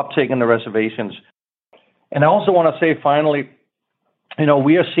our uptake in the reservations. And I also want to say, finally,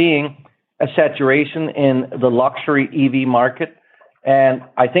 we are seeing a saturation in the luxury EV market. And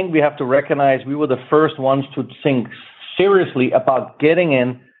I think we have to recognize we were the first ones to think seriously about getting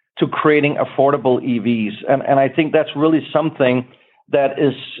in to creating affordable EVs. And I think that's really something that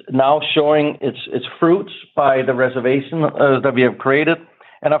is now showing its fruits by the reservation that we have created.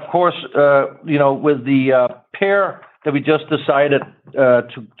 And of course, with the pair that we just decided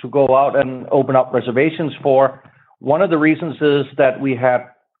to go out and open up reservations for, one of the reasons is that we had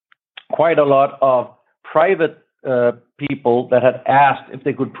quite a lot of private people that had asked if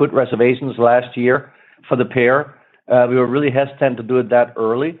they could put reservations last year for the pair. We were really hesitant to do it that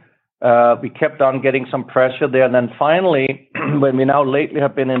early. We kept on getting some pressure there. And then finally, when we now lately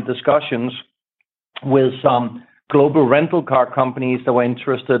have been in discussions with some global rental car companies that were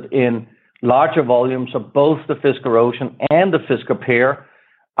interested in larger volumes of both the Fisker Ocean and the Fisker Pair,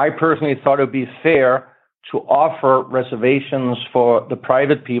 I personally thought it would be fair to offer reservations for the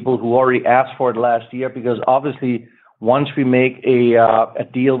private people who already asked for it last year, because obviously once we make a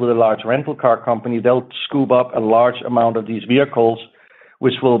deal with a large rental car company, they'll scoop up a large amount of these vehicles,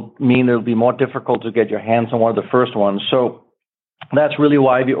 which will mean it'll be more difficult to get your hands on one of the first ones. So that's really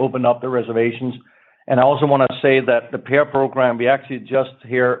why we opened up the reservations. And I also want to say that the Pair program, we actually just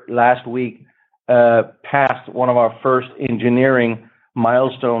here last week passed one of our first engineering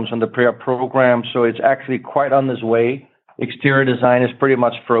milestones on the Pair program. So it's actually quite on this way. Exterior design is pretty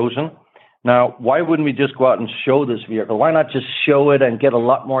much frozen. Now, why wouldn't we just go out and show this vehicle? Why not just show it and get a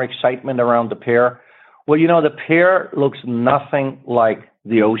lot more excitement around the Pair? Well, the Pair looks nothing like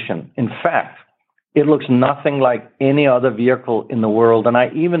the Ocean. In fact, it looks nothing like any other vehicle in the world. And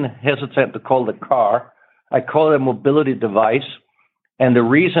I even hesitate to call it a car. I call it a mobility device. And the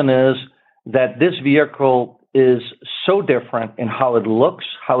reason is that this vehicle is so different in how it looks,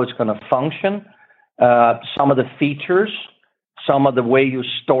 how it's going to function, some of the features, some of the way you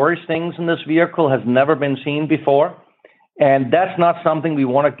store things in this vehicle has never been seen before. And that's not something we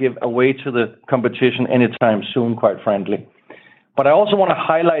want to give away to the competition anytime soon, quite frankly. But I also want to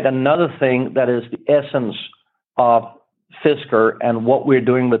highlight another thing that is the essence of Fisker and what we're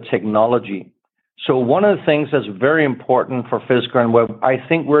doing with technology. So one of the things that's very important for Fisker, and where I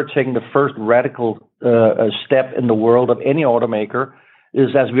think we're taking the first radical step in the world of any automaker,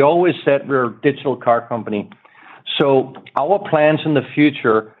 is, as we always said, we're a digital car company. So our plans in the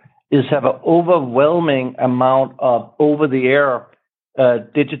future is have an overwhelming amount of over-the-air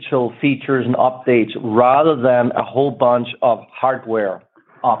digital features and updates rather than a whole bunch of hardware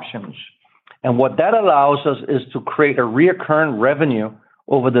options. And what that allows us is to create a recurring revenue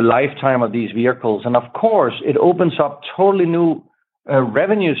over the lifetime of these vehicles. And of course, it opens up totally new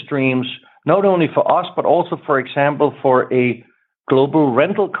revenue streams, not only for us, but also, for example, for a global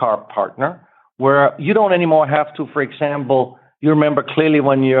rental car partner, where you don't anymore have to, for example, you remember clearly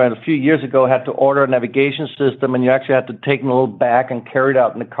when you, a few years ago, had to order a navigation system and you actually had to take a little bag and carry it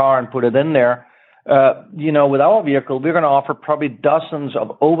out in the car and put it in there. With our vehicle, we're going to offer probably dozens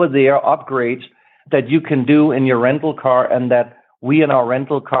of over-the-air upgrades that you can do in your rental car and that we and our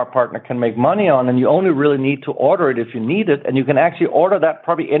rental car partner can make money on. And you only really need to order it if you need it. And you can actually order that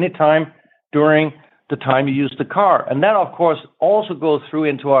probably anytime during the time you use the car. And that, of course, also goes through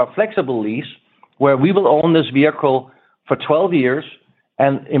into our flexible lease, where we will own this vehicle for 12 years.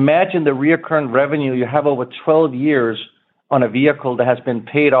 And imagine the recurring revenue you have over 12 years on a vehicle that has been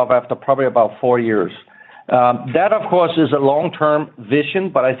paid off after probably about 4 years. That, of course, is a long-term vision,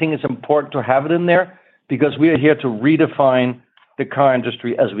 but I think it's important to have it in there because we are here to redefine the car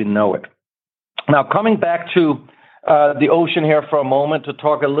industry as we know it. Now, coming back to the Ocean here for a moment to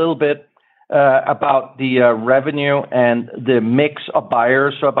talk a little bit about the revenue and the mix of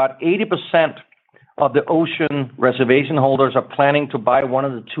buyers. So about 80% of the Ocean reservation holders are planning to buy one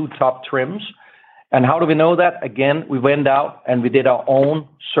of the two top trims. And how do we know that? Again, we went out and we did our own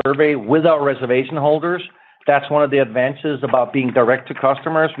survey with our reservation holders. That's one of the advantages about being direct to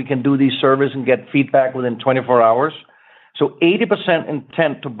customers. We can do these surveys and get feedback within 24 hours. So 80%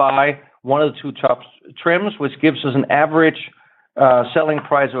 intent to buy one of the two top trims, which gives us an average selling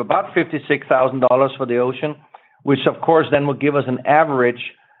price of about $56,000 for the Ocean, which of course then will give us an average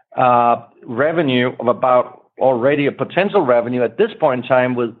revenue of about already a potential revenue at this point in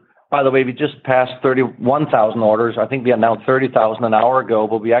time with, by the way, we just passed 31,000 orders. I think we announced 30,000 an hour ago,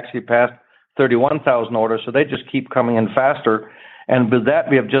 but we actually passed 31,000 orders. So they just keep coming in faster. And with that,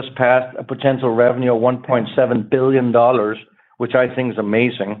 we have just passed a potential revenue of $1.7 billion, which I think is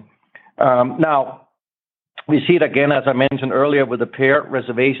amazing. Now, we see it again, as I mentioned earlier, with the pair.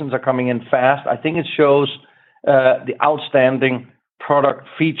 Reservations are coming in fast. I think it shows the outstanding product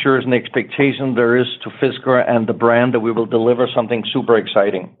features and the expectation there is to Fisker and the brand that we will deliver something super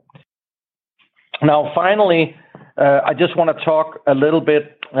exciting. Now, finally, I just want to talk a little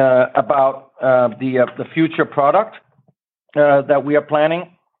bit about the future product that we are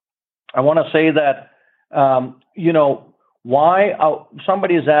planning. I want to say that, why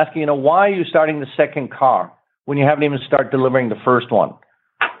somebody is asking, why are you starting the second car when you haven't even started delivering the first one?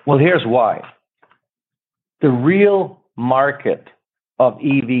 Well, here's why. The real market of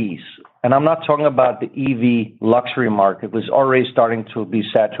EVs, and I'm not talking about the EV luxury market, was already starting to be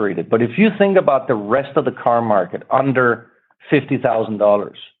saturated. But if you think about the rest of the car market under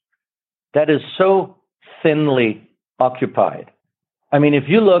 $50,000, that is so thinly occupied. I mean, if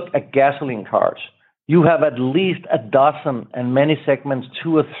you look at gasoline cars, you have at least a dozen, and many segments,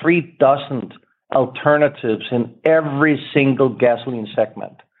 2 or 3 dozen alternatives in every single gasoline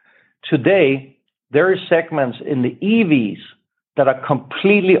segment. Today, there are segments in the EVs that are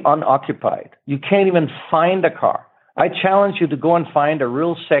completely unoccupied. You can't even find a car. I challenge you to go and find a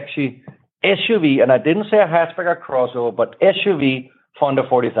real sexy SUV, and I didn't say a hatchback or crossover, but SUV for under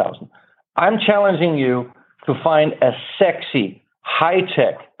 $40,000. I'm challenging you to find a sexy,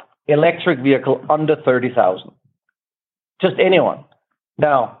 high-tech electric vehicle under $30,000. Just anyone.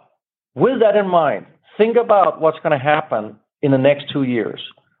 Now, with that in mind, think about what's going to happen in the next 2 years.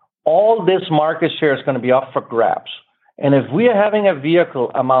 All this market share is going to be up for grabs. And if we are having a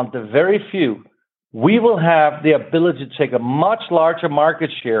vehicle among the very few, we will have the ability to take a much larger market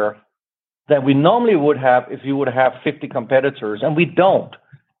share than we normally would have if you would have 50 competitors, and we don't.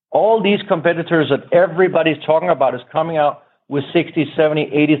 All these competitors that everybody's talking about is coming out with $60,000,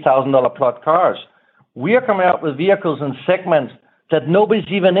 $70,000, $80,000 plus cars. We are coming out with vehicles in segments that nobody's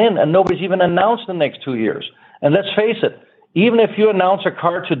even in and nobody's even announced in the next 2 years. And let's face it, even if you announce a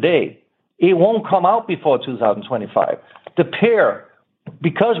car today, it won't come out before 2025. The Pair,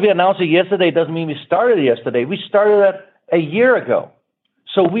 because we announced it yesterday, doesn't mean we started it yesterday. We started that a year ago.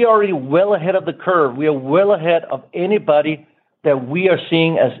 So we are already well ahead of the curve. We are well ahead of anybody that we are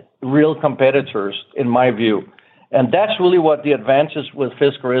seeing as real competitors, in my view. And that's really what the advantage with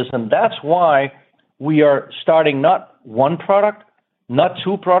Fisker is. And that's why we are starting not one product, not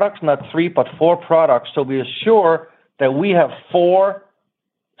two products, not three, but four products. So we are sure that we have 4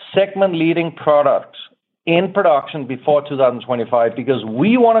 segment-leading products in production before 2025, because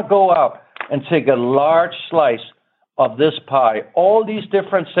we want to go out and take a large slice of this pie. All these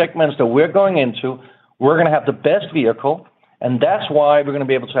different segments that we're going into, we're going to have the best vehicle, and that's why we're going to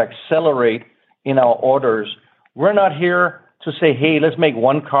be able to accelerate in our orders. We're not here to say, hey, let's make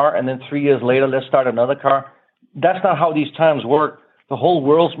one car, and then 3 years later, let's start another car. That's not how these times work. The whole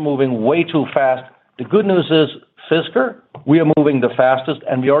world's moving way too fast. The good news is, Fisker, we are moving the fastest,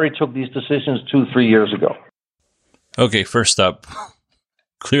 and we already took these decisions 2-3 years ago. Okay, first up,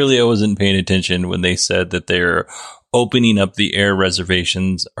 clearly I wasn't paying attention when they said that they're opening up the Pair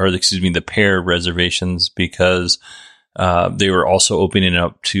reservations, because they were also opening it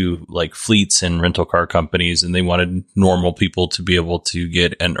up to like fleets and rental car companies, and they wanted normal people to be able to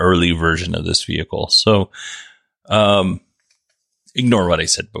get an early version of this vehicle. So, ignore what I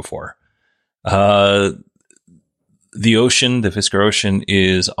said before. The Fisker Ocean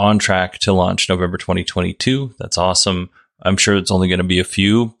is on track to launch November 2022. That's awesome. I'm sure it's only going to be a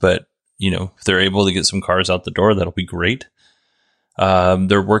few, but if they're able to get some cars out the door, that'll be great.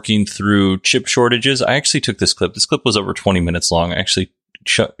 They're working through chip shortages. I actually took this clip. This clip was over 20 minutes long. I actually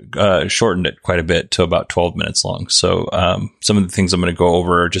shortened it quite a bit to about 12 minutes long. So some of the things I'm going to go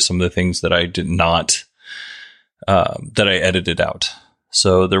over are just some of the things that I did not, that I edited out.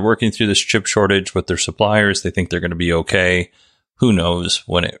 So they're working through this chip shortage with their suppliers. They think they're going to be okay. Who knows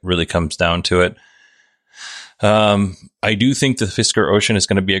when it really comes down to it. I do think the Fisker Ocean is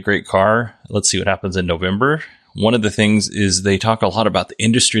going to be a great car. Let's see what happens in November. One of the things is they talk a lot about the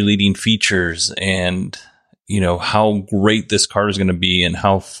industry leading features and, how great this car is going to be and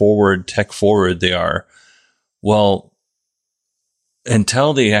how tech forward they are. Well,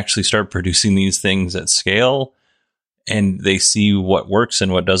 until they actually start producing these things at scale and they see what works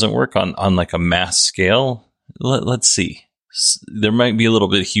and what doesn't work on like a mass scale, let's see. There might be a little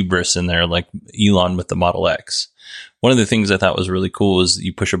bit of hubris in there, like Elon with the Model X. One of the things I thought was really cool is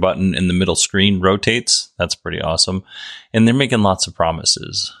you push a button and the middle screen rotates. That's pretty awesome. And they're making lots of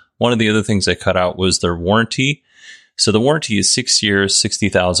promises. One of the other things they cut out was their warranty. So the warranty is 6 years,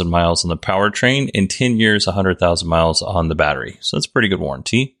 60,000 miles on the powertrain, and 10 years, 100,000 miles on the battery. So that's a pretty good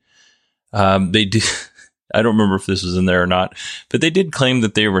warranty. They did. I don't remember if this was in there or not, but they did claim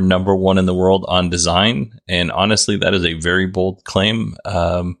that they were number one in the world on design. And honestly, that is a very bold claim.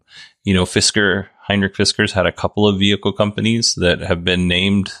 Heinrich Fisker's had a couple of vehicle companies that have been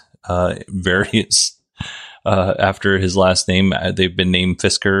named various after his last name. They've been named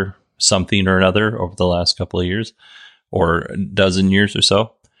Fisker something or another over the last couple of years or a dozen years or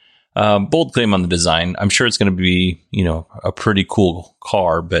so. Bold claim on the design. I'm sure it's going to be, a pretty cool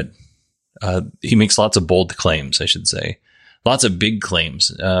car, but he makes lots of bold claims, I should say. Lots of big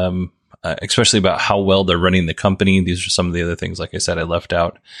claims, especially about how well they're running the company. These are some of the other things, like I said, I left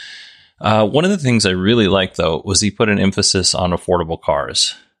out. One of the things I really liked, though, was he put an emphasis on affordable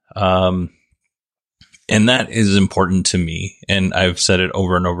cars. And that is important to me. And I've said it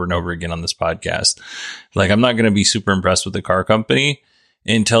over and over and over again on this podcast. Like, I'm not going to be super impressed with the car company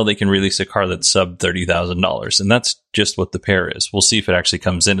until they can release a car that's sub $30,000. And that's just what the Pair is. We'll see if it actually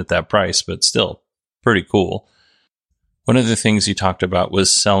comes in at that price, but still pretty cool. One of the things he talked about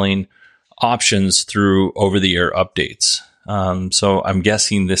was selling options through over-the-air updates. So I'm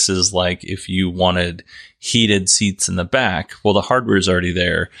guessing this is like if you wanted heated seats in the back, well, the hardware is already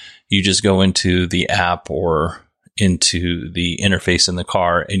there. You just go into the app or into the interface in the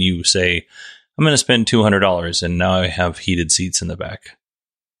car and you say, I'm going to spend $200 and now I have heated seats in the back.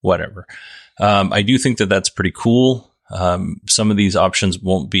 Whatever. I do think that that's pretty cool. Some of these options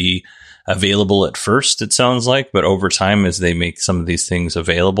won't be available at first, it sounds like, but over time, as they make some of these things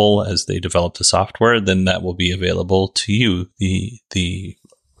available, as they develop the software, then that will be available to you, the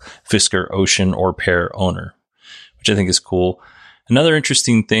Fisker Ocean or Pair owner, which I think is cool. Another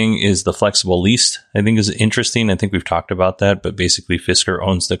interesting thing is the flexible lease. I think is interesting. I think we've talked about that, but basically Fisker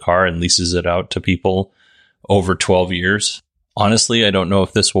owns the car and leases it out to people over 12 years. Honestly, I don't know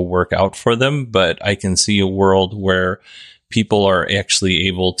if this will work out for them, but I can see a world where people are actually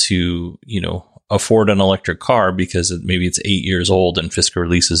able to, afford an electric car because maybe it's 8 years old and Fisker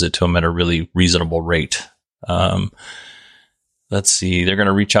leases it to them at a really reasonable rate. let's see, they're going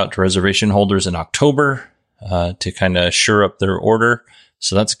to reach out to reservation holders in October to kind of shore up their order.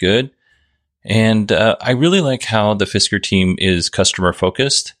 So that's good. And I really like how the Fisker team is customer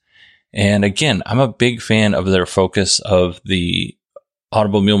focused. And again, I'm a big fan of their focus of the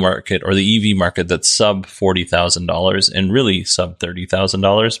automobile market or the EV market that's sub $40,000 and really sub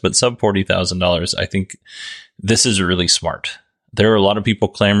 $30,000, but sub $40,000. I think this is really smart. There are a lot of people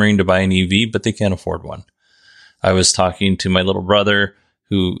clamoring to buy an EV, but they can't afford one. I was talking to my little brother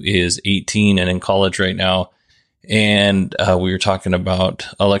who is 18 and in college right now. And we were talking about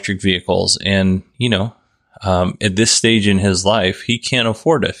electric vehicles. And, at this stage in his life, he can't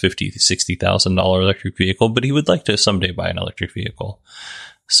afford a $50,000 to $60,000 electric vehicle, but he would like to someday buy an electric vehicle.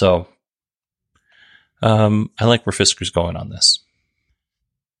 So I like where Fisker's going on this.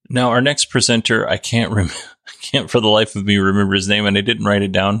 Now, our next presenter, I can't for the life of me remember his name, and I didn't write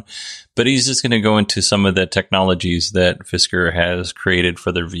it down, but he's just going to go into some of the technologies that Fisker has created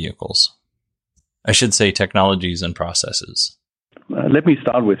for their vehicles. I should say technologies and processes. Let me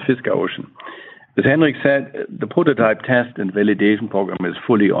start with Fisker Ocean. As Henrik said, the prototype test and validation program is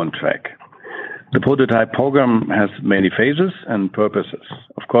fully on track. The prototype program has many phases and purposes.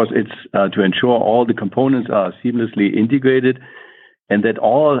 Of course, it's to ensure all the components are seamlessly integrated and that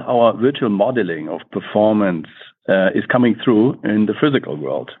all our virtual modeling of performance is coming through in the physical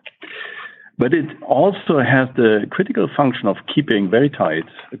world. But it also has the critical function of keeping very tight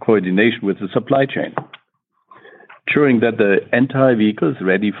coordination with the supply chain, ensuring that the entire vehicle is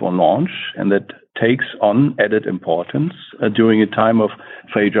ready for launch, and that takes on added importance during a time of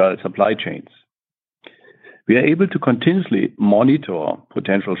fragile supply chains. We are able to continuously monitor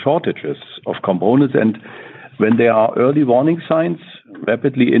potential shortages of components, and when there are early warning signs,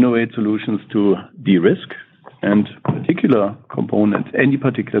 rapidly innovate solutions to de-risk and any particular component.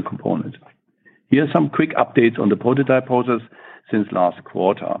 Here are some quick updates on the prototype process since last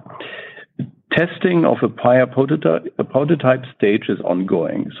quarter. Testing of a prior prototype stage is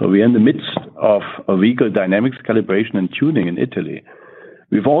ongoing. So we are in the midst of a vehicle dynamics calibration and tuning in Italy.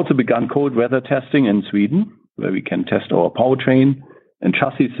 We've also begun cold weather testing in Sweden, where we can test our powertrain and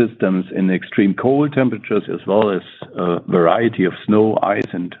chassis systems in extreme cold temperatures, as well as a variety of snow, ice,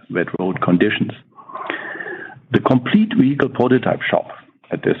 and wet road conditions. The complete vehicle prototype shop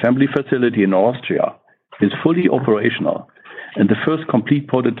at the assembly facility in Austria is fully operational, and the first complete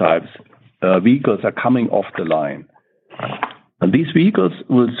prototypes vehicles are coming off the line. And these vehicles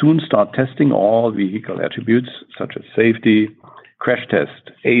will soon start testing all vehicle attributes such as safety, crash test,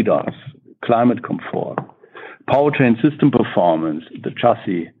 ADAS, climate comfort, powertrain system performance, the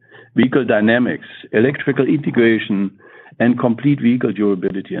chassis, vehicle dynamics, electrical integration, and complete vehicle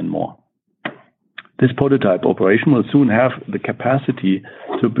durability and more. This prototype operation will soon have the capacity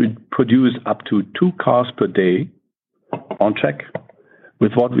to produce up to 2 cars per day on track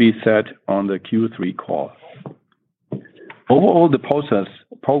with what we said on the Q3 call. Overall, the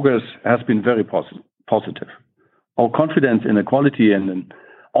progress has been very positive. Our confidence in the quality and an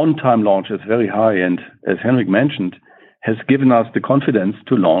on-time launch is very high, and as Henrik mentioned, has given us the confidence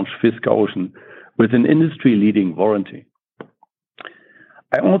to launch Fisker Ocean with an industry-leading warranty.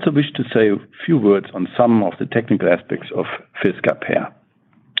 I also wish to say a few words on some of the technical aspects of Fisker Pear.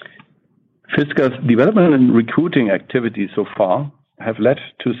 Fisker's development and recruiting activities so far have led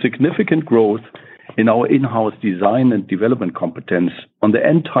to significant growth in our in-house design and development competence on the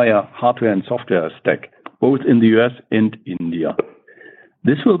entire hardware and software stack, both in the US and India.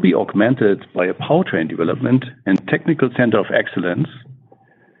 This will be augmented by a powertrain development and technical center of excellence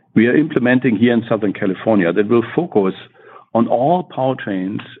we are implementing here in Southern California that will focus on all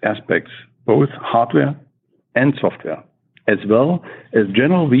powertrains aspects, both hardware and software, as well as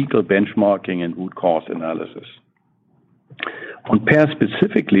general vehicle benchmarking and root cause analysis. On Pear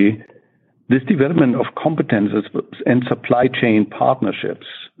specifically, this development of competences and supply chain partnerships,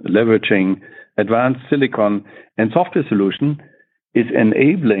 leveraging advanced silicon and software solution, is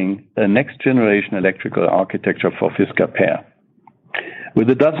enabling a next-generation electrical architecture for Fisker Pear. With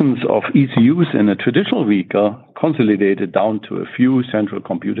the dozens of ECUs in a traditional vehicle consolidated down to a few central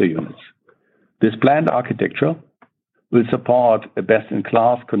computer units. This planned architecture will support a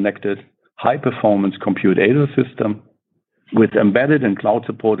best-in-class connected high-performance compute ADAS system with embedded and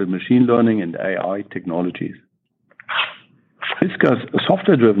cloud-supported machine learning and AI technologies. Fisker's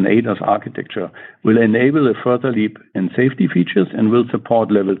software-driven ADAS architecture will enable a further leap in safety features and will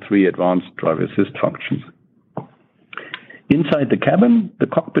support Level 3 advanced driver assist functions. Inside the cabin, the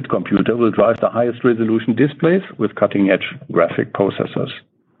cockpit computer will drive the highest resolution displays with cutting-edge graphic processors.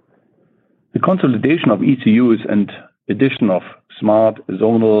 The consolidation of ECUs and addition of smart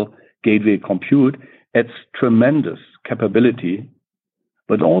zonal gateway compute adds tremendous capability,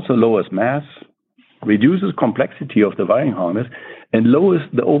 but also lowers mass, reduces complexity of the wiring harness, and lowers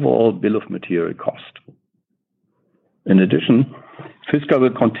the overall bill of material cost. In addition, Fisker will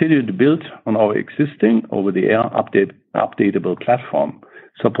continue to build on our existing over-the-air updatable platform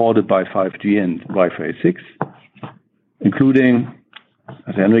supported by 5G and Wi-Fi 6, including,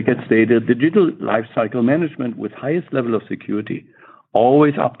 as Henrik had stated, digital lifecycle management with highest level of security,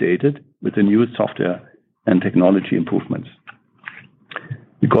 always updated with the newest software and technology improvements.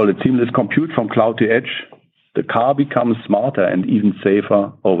 We call it seamless compute from cloud to edge. The car becomes smarter and even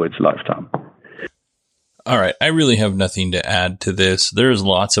safer over its lifetime. All right, I really have nothing to add to this. There's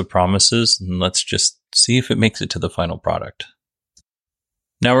lots of promises, and let's just see if it makes it to the final product.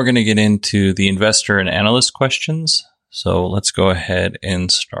 Now we're going to get into the investor and analyst questions. So let's go ahead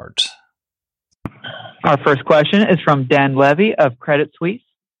and start. Our first question is from Dan Levy of Credit Suisse.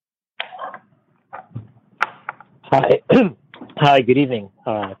 Hi. Hi, good evening.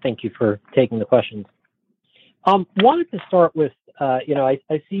 Thank you for taking the questions. Wanted to start with, I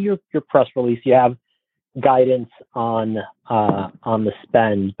see your press release. You have guidance on the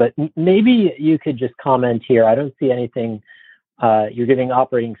spend, but maybe you could just comment here. I don't see anything. You're giving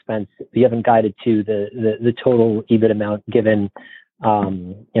operating expense. You haven't guided to the total EBIT amount given,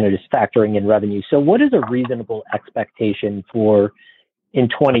 just factoring in revenue. So what is a reasonable expectation for in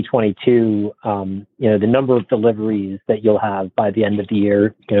 2022, the number of deliveries that you'll have by the end of the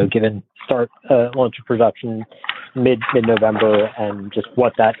year, given launch of production mid-November, and just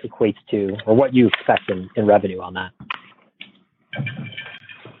what that equates to, or what you expect in revenue on that?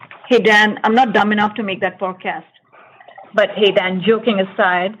 Hey, Dan, I'm not dumb enough to make that forecast. But hey, Dan, joking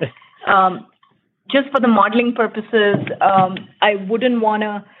aside, just for the modeling purposes, I wouldn't want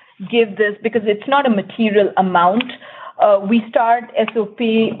to give this because it's not a material amount. We start SOP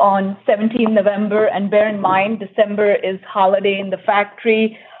on 17 November, and bear in mind, December is holiday in the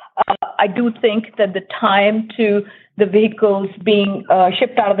factory. I do think that the time to the vehicles being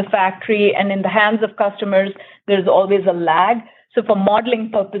shipped out of the factory and in the hands of customers, there's always a lag. So for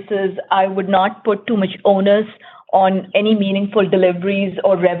modeling purposes, I would not put too much onus on any meaningful deliveries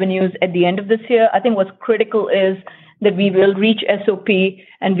or revenues at the end of this year. I think what's critical is that we will reach SOP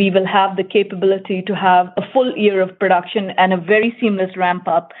and we will have the capability to have a full year of production and a very seamless ramp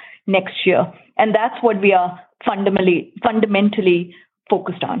up next year. And that's what we are fundamentally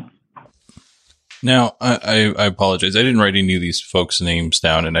focused on. Now, I apologize. I didn't write any of these folks' names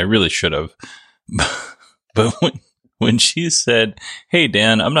down, and I really should have. But when she said, "Hey,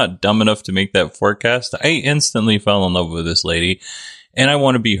 Dan, I'm not dumb enough to make that forecast," I instantly fell in love with this lady, and I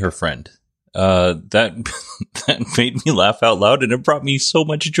want to be her friend. That made me laugh out loud, and it brought me so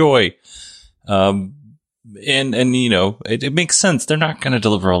much joy. It makes sense. They're not going to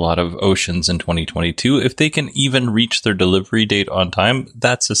deliver a lot of Oceans in 2022. If they can even reach their delivery date on time,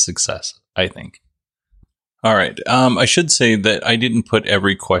 that's a success, I think. All right. I should say that I didn't put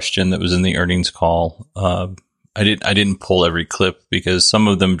every question that was in the earnings call. I didn't pull every clip because some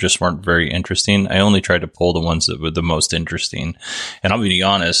of them just weren't very interesting. I only tried to pull the ones that were the most interesting. And I'll be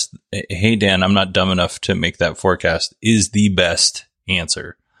honest, "Hey, Dan, I'm not dumb enough to make that forecast" is the best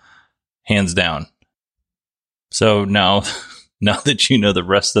answer, hands down. So now that you know the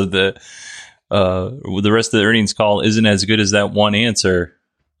rest of the earnings call isn't as good as that one answer,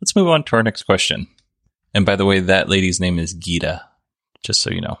 let's move on to our next question. And by the way, that lady's name is Geeta, just so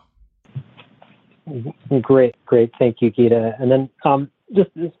you know. Great. Thank you, Geeta. And then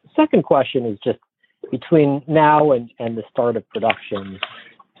just the second question is just between now and the start of production,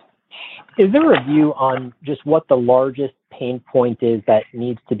 is there a view on just what the largest pain point is that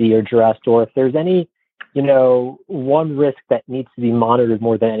needs to be addressed, or if there's any, one risk that needs to be monitored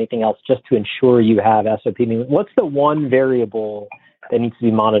more than anything else just to ensure you have SOP? I mean, what's the one variable that needs to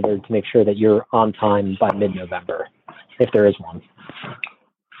be monitored to make sure that you're on time by mid-November, if there is one?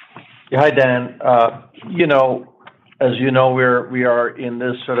 Hi, Dan. As you know, we are in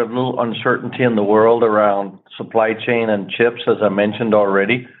this sort of little uncertainty in the world around supply chain and chips, as I mentioned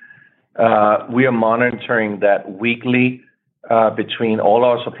already. We are monitoring that weekly between all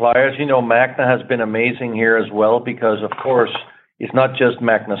our suppliers. Magna has been amazing here as well because, of course, it's not just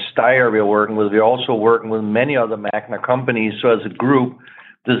Magna Steyr we're working with. We're also working with many other Magna companies. So as a group,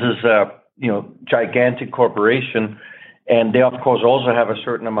 this is a gigantic corporation. And they, of course, also have a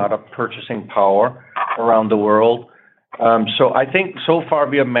certain amount of purchasing power around the world. So I think so far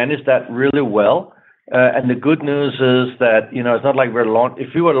we have managed that really well. And the good news is that, it's not like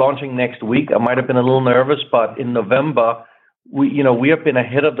if we were launching next week, I might have been a little nervous. But in November, we have been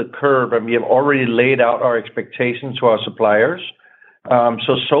ahead of the curve and we have already laid out our expectations to our suppliers.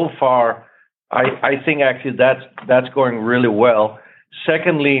 So far, I think actually that's going really well.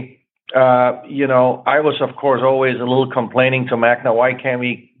 Secondly, I was, of course, always a little complaining to Magna, why can't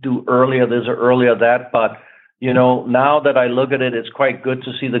we do earlier this or earlier that? But, now that I look at it, it's quite good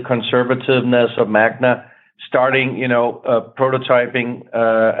to see the conservativeness of Magna starting, prototyping,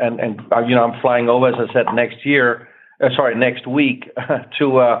 and I'm flying over, as I said, next week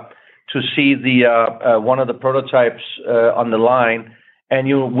to see the one of the prototypes on the line. And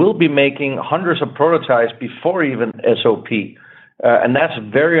you will be making hundreds of prototypes before even SOP. And that's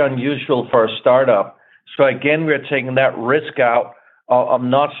very unusual for a startup. So again, we're taking that risk out of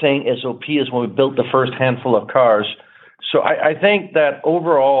not saying SOP is when we built the first handful of cars. So I think that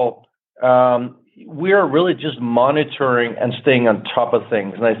overall, we are really just monitoring and staying on top of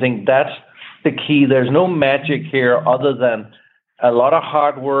things. And I think that's the key. There's no magic here other than a lot of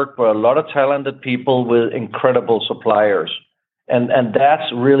hard work, but a lot of talented people with incredible suppliers. And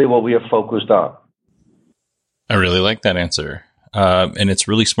that's really what we are focused on. I really like that answer. And it's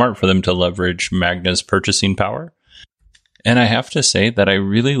really smart for them to leverage Magna's purchasing power. And I have to say that I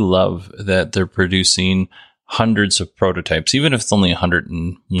really love that they're producing hundreds of prototypes, even if it's only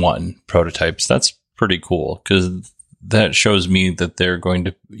 101 prototypes. That's pretty cool because that shows me that they're going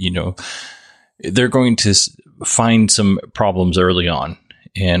to find some problems early on.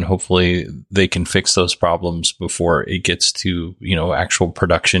 And hopefully they can fix those problems before it gets to, actual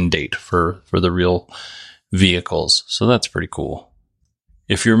production date for the real vehicles. So that's pretty cool.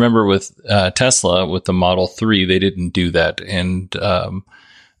 If you remember with Tesla, with the Model 3, they didn't do that. And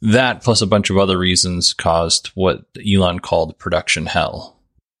that plus a bunch of other reasons caused what Elon called production hell.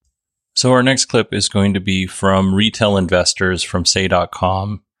 So our next clip is going to be from retail investors from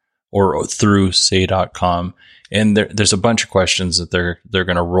say.com or through say.com. And there's a bunch of questions that they're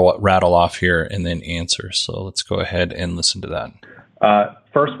going to rattle off here and then answer. So let's go ahead and listen to that.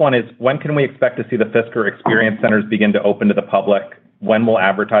 First one is, when can we expect to see the Fisker Experience Centers begin to open to the public? When will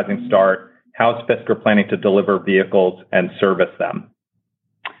advertising start? How's Fisker planning to deliver vehicles and service them?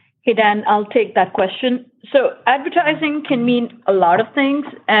 Hey, Dan, I'll take that question. So advertising can mean a lot of things.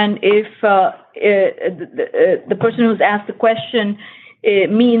 And if the person who's asked the question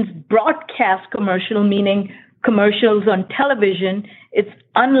means broadcast commercial, meaning commercials on television, it's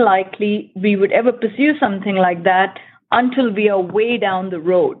unlikely we would ever pursue something like that until we are way down the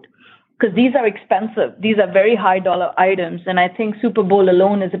road, because these are expensive. These are very high dollar items. And I think Super Bowl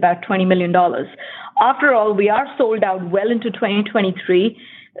alone is about $20 million. After all, we are sold out well into 2023.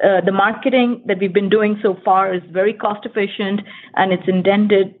 The marketing that we've been doing so far is very cost efficient, and it's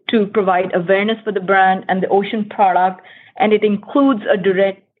intended to provide awareness for the brand and the Ocean product. And it includes a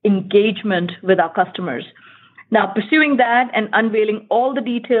direct engagement with our customers. Now, pursuing that and unveiling all the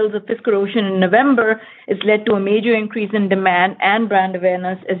details of Fisker Ocean in November has led to a major increase in demand and brand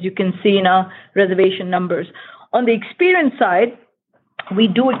awareness, as you can see in our reservation numbers. On the experience side, we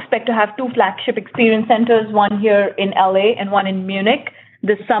do expect to have 2 flagship experience centers, one here in LA and one in Munich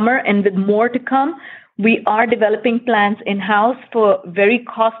this summer, and with more to come. We are developing plans in-house for very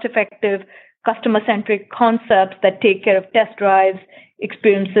cost-effective, customer-centric concepts that take care of test drives,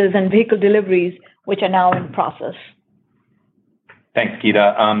 experiences, and vehicle deliveries, which are now in process. Thanks,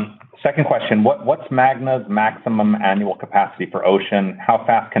 Geeta. Second question, what's Magna's maximum annual capacity for Ocean? How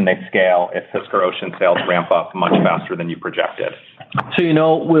fast can they scale if Fisker Ocean sales ramp up much faster than you projected?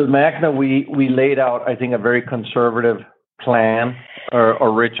 So, with Magna, we laid out, I think, a very conservative plan,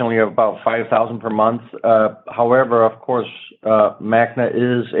 originally of about 5,000 per month. However, of course, Magna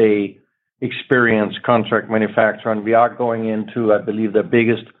is a experienced contract manufacturer, and we are going into, I believe, the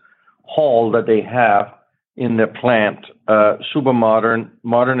biggest hall that they have in their plant, super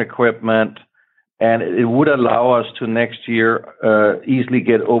modern equipment, and it would allow us to next year easily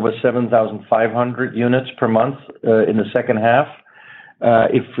get over 7,500 units per month in the second half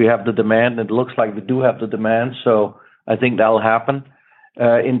if we have the demand. It looks like we do have the demand, so I think that'll happen.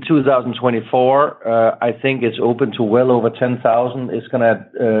 In 2024, I think it's open to well over 10,000. It's going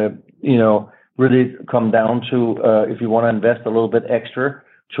to, really come down to if you want to invest a little bit extra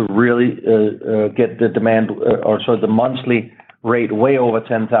to really get the demand, the monthly rate way over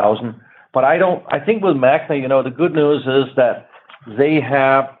 10,000. But I think with Magna, the good news is that they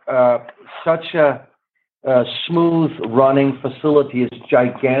have such a smooth running facility. It's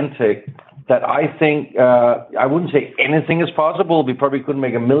gigantic that I think, I wouldn't say anything is possible. We probably couldn't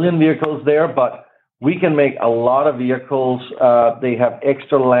make 1 million vehicles there, but we can make a lot of vehicles. They have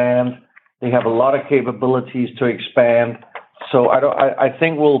extra land. They have a lot of capabilities to expand. So I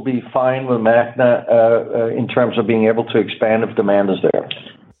think we'll be fine with Magna in terms of being able to expand if demand is there.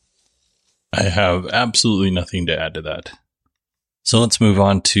 I have absolutely nothing to add to that. So let's move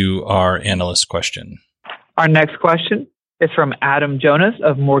on to our analyst question. Our next question is from Adam Jonas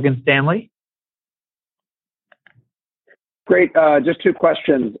of Morgan Stanley. Great. Just two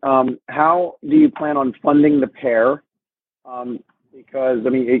questions. How do you plan on funding the pair? Because, I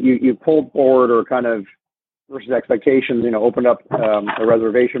mean, you pulled forward or kind of versus expectations, opened up a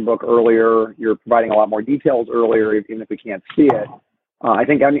reservation book earlier. You're providing a lot more details earlier, even if we can't see it. I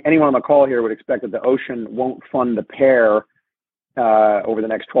think anyone on the call here would expect that the Ocean won't fund the pair over the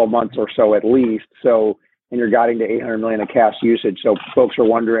next 12 months or so at least. So, and you're guiding to $800 million of cash usage. So folks are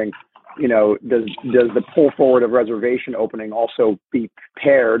wondering, does the pull forward of reservation opening also be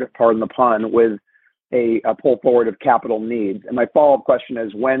paired, pardon the pun, with a pull forward of capital needs? And my follow-up question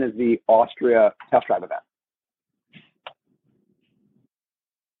is, when is the Austria test drive event?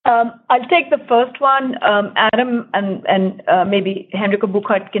 I'll take the first one, Adam, and maybe Henrik or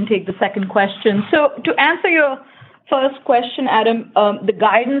Burkhard can take the second question. So to answer your first question, Adam, the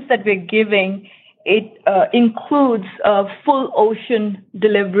guidance that we're giving, it includes a full Ocean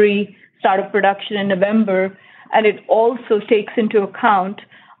delivery, start of production in November, and it also takes into account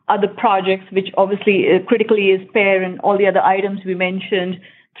other projects, which obviously critically is PAIR and all the other items we mentioned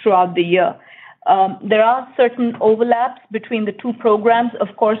throughout the year. There are certain overlaps between the two programs.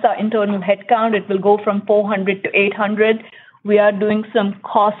 Of course, our internal headcount, it will go from 400 to 800. We are doing some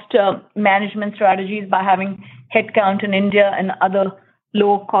cost management strategies by having headcount in India and other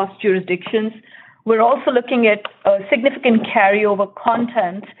low-cost jurisdictions. We're also looking at significant carryover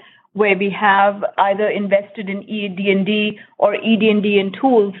content where we have either invested in ED&D or ED&D in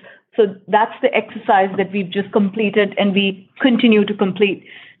tools. So that's the exercise that we've just completed and we continue to complete.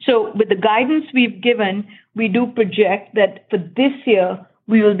 So with the guidance we've given, we do project that for this year,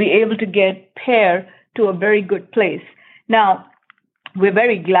 we will be able to get PAIR to a very good place. Now, we're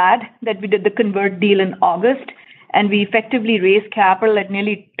very glad that we did the convert deal in August, and we effectively raised capital at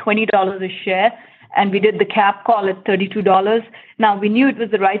nearly $20 a share, and we did the cap call at $32. Now, we knew it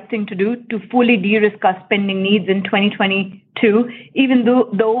was the right thing to do to fully de-risk our spending needs in 2022, even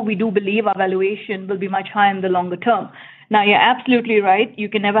though we do believe our valuation will be much higher in the longer term. Now, you're absolutely right. You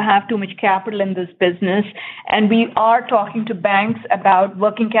can never have too much capital in this business. And we are talking to banks about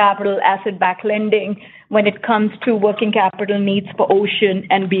working capital, asset-backed lending when it comes to working capital needs for Ocean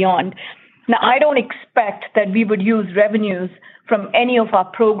and beyond. Now, I don't expect that we would use revenues from any of our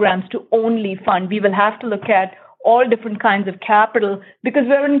programs to only fund. We will have to look at all different kinds of capital because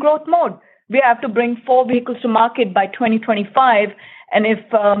we're in growth mode. We have to bring 4 vehicles to market by 2025. And if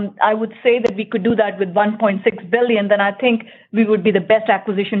I would say that we could do that with $1.6 billion, then I think we would be the best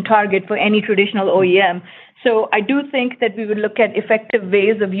acquisition target for any traditional OEM. So I do think that we would look at effective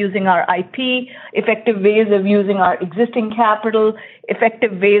ways of using our IP, effective ways of using our existing capital,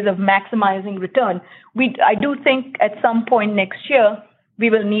 effective ways of maximizing return. I do think at some point next year, we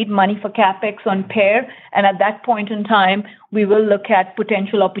will need money for CapEx on PAIR, and at that point in time, we will look at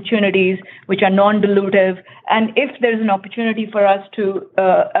potential opportunities which are non-dilutive. And if there's an opportunity for us to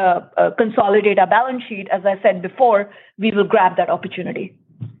consolidate our balance sheet, as I said before, we will grab that opportunity.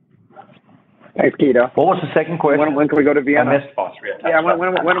 Thanks, Geeta. What was the second question? When can we go to Vienna? I missed Austria. Yeah,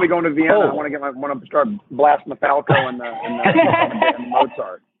 when are we going to Vienna? I want to start blasting the Falco and the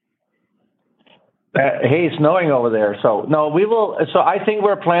Mozart. Hey, it's snowing over there. So no, we will. So I think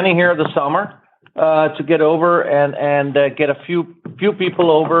we're planning here this summer to get over and get a few people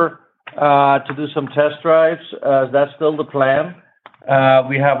over to do some test drives. That's still the plan.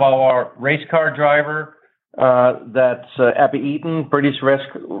 We have our race car driver. That's Abby Eaton, British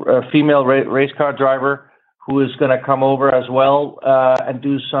female race car driver, who is going to come over as well and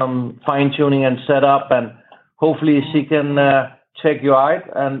do some fine tuning and setup, and hopefully she can take you out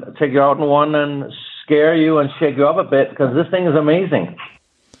in one and scare you and shake you up a bit, because this thing is amazing.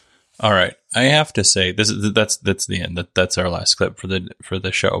 All right, I have to say that's the end. That's our last clip for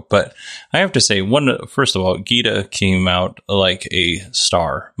the show. But I have to say, first of all, Geeta came out like a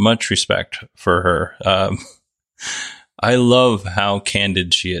star. Much respect for her. I love how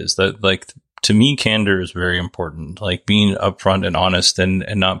candid she is. That, like, to me, candor is very important. Like, being upfront and honest and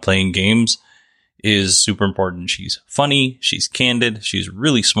not playing games is super important. She's funny. She's candid. She's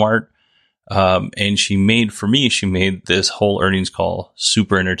really smart. And she made this whole earnings call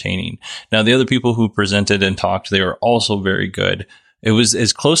super entertaining. Now, the other people who presented and talked, they were also very good. It was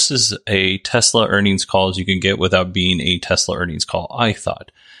as close as a Tesla earnings call as you can get without being a Tesla earnings call, I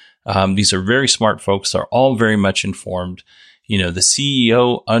thought. These are very smart folks. They're all very much informed. The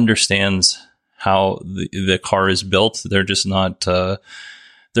CEO understands how the car is built. They're just not,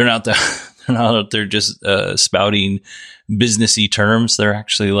 they're not out there just spouting businessy terms. They're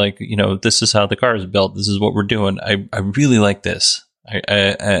actually like, this is how the car is built. This is what we're doing. I really like this.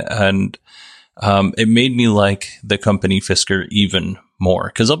 And it made me like the company Fisker even more.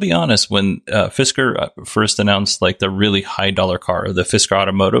 Because I'll be honest, when Fisker first announced like the really high dollar car, the Fisker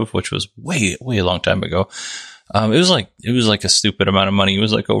Automotive, which was way a long time ago, it was like a stupid amount of money. It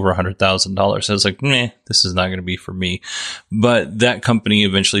was like over $100,000. I was like, this is not going to be for me. But that company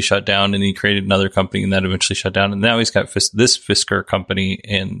eventually shut down, and he created another company, and that eventually shut down. And now he's got this Fisker company,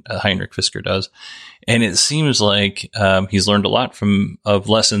 and Heinrich Fisker does. And it seems like he's learned a lot of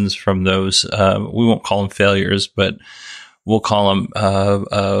lessons from those. We won't call them failures, but we'll call them.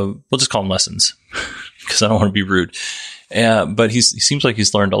 We'll just call them lessons, because I don't want to be rude. But he seems like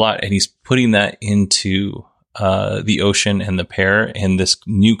he's learned a lot, and he's putting that into the Ocean and the Pear and this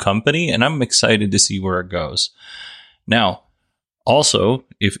new company, and I'm excited to see where it goes. Now, also,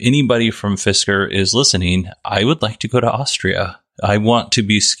 if anybody from Fisker is listening, I would like to go to Austria. I want to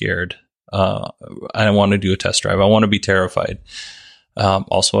be scared. I want to do a test drive. I want to be terrified.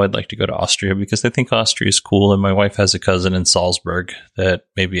 Also, I'd like to go to Austria because I think Austria is cool, and my wife has a cousin in Salzburg that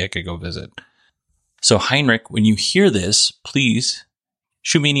maybe I could go visit. So, Heinrich, when you hear this, please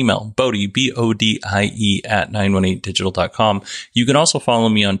shoot me an email, Bodie, Bodie, at 918digital.com. You can also follow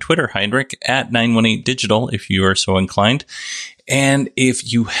me on Twitter, Heinrich, at 918digital, if you are so inclined. And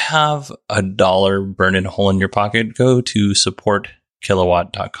if you have $1 burning a hole in your pocket, go to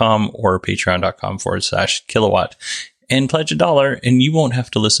supportkilowatt.com or patreon.com/kilowatt and pledge $1, and you won't have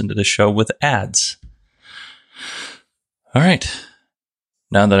to listen to the show with ads. All right.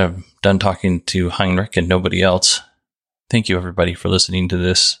 Now that I'm done talking to Heinrich and nobody else, thank you, everybody, for listening to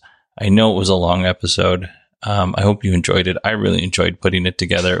this. I know it was a long episode. I hope you enjoyed it. I really enjoyed putting it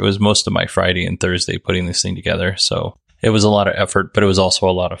together. It was most of my Friday and Thursday putting this thing together. So it was a lot of effort, but it was also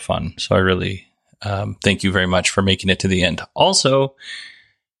a lot of fun. So I really thank you very much for making it to the end. Also,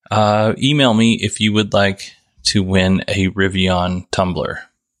 email me if you would like to win a Rivian tumbler.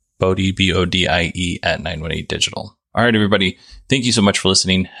 Bodie, Bodie, at 918digital. All right, everybody. Thank you so much for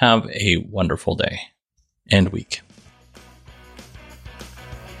listening. Have a wonderful day and week.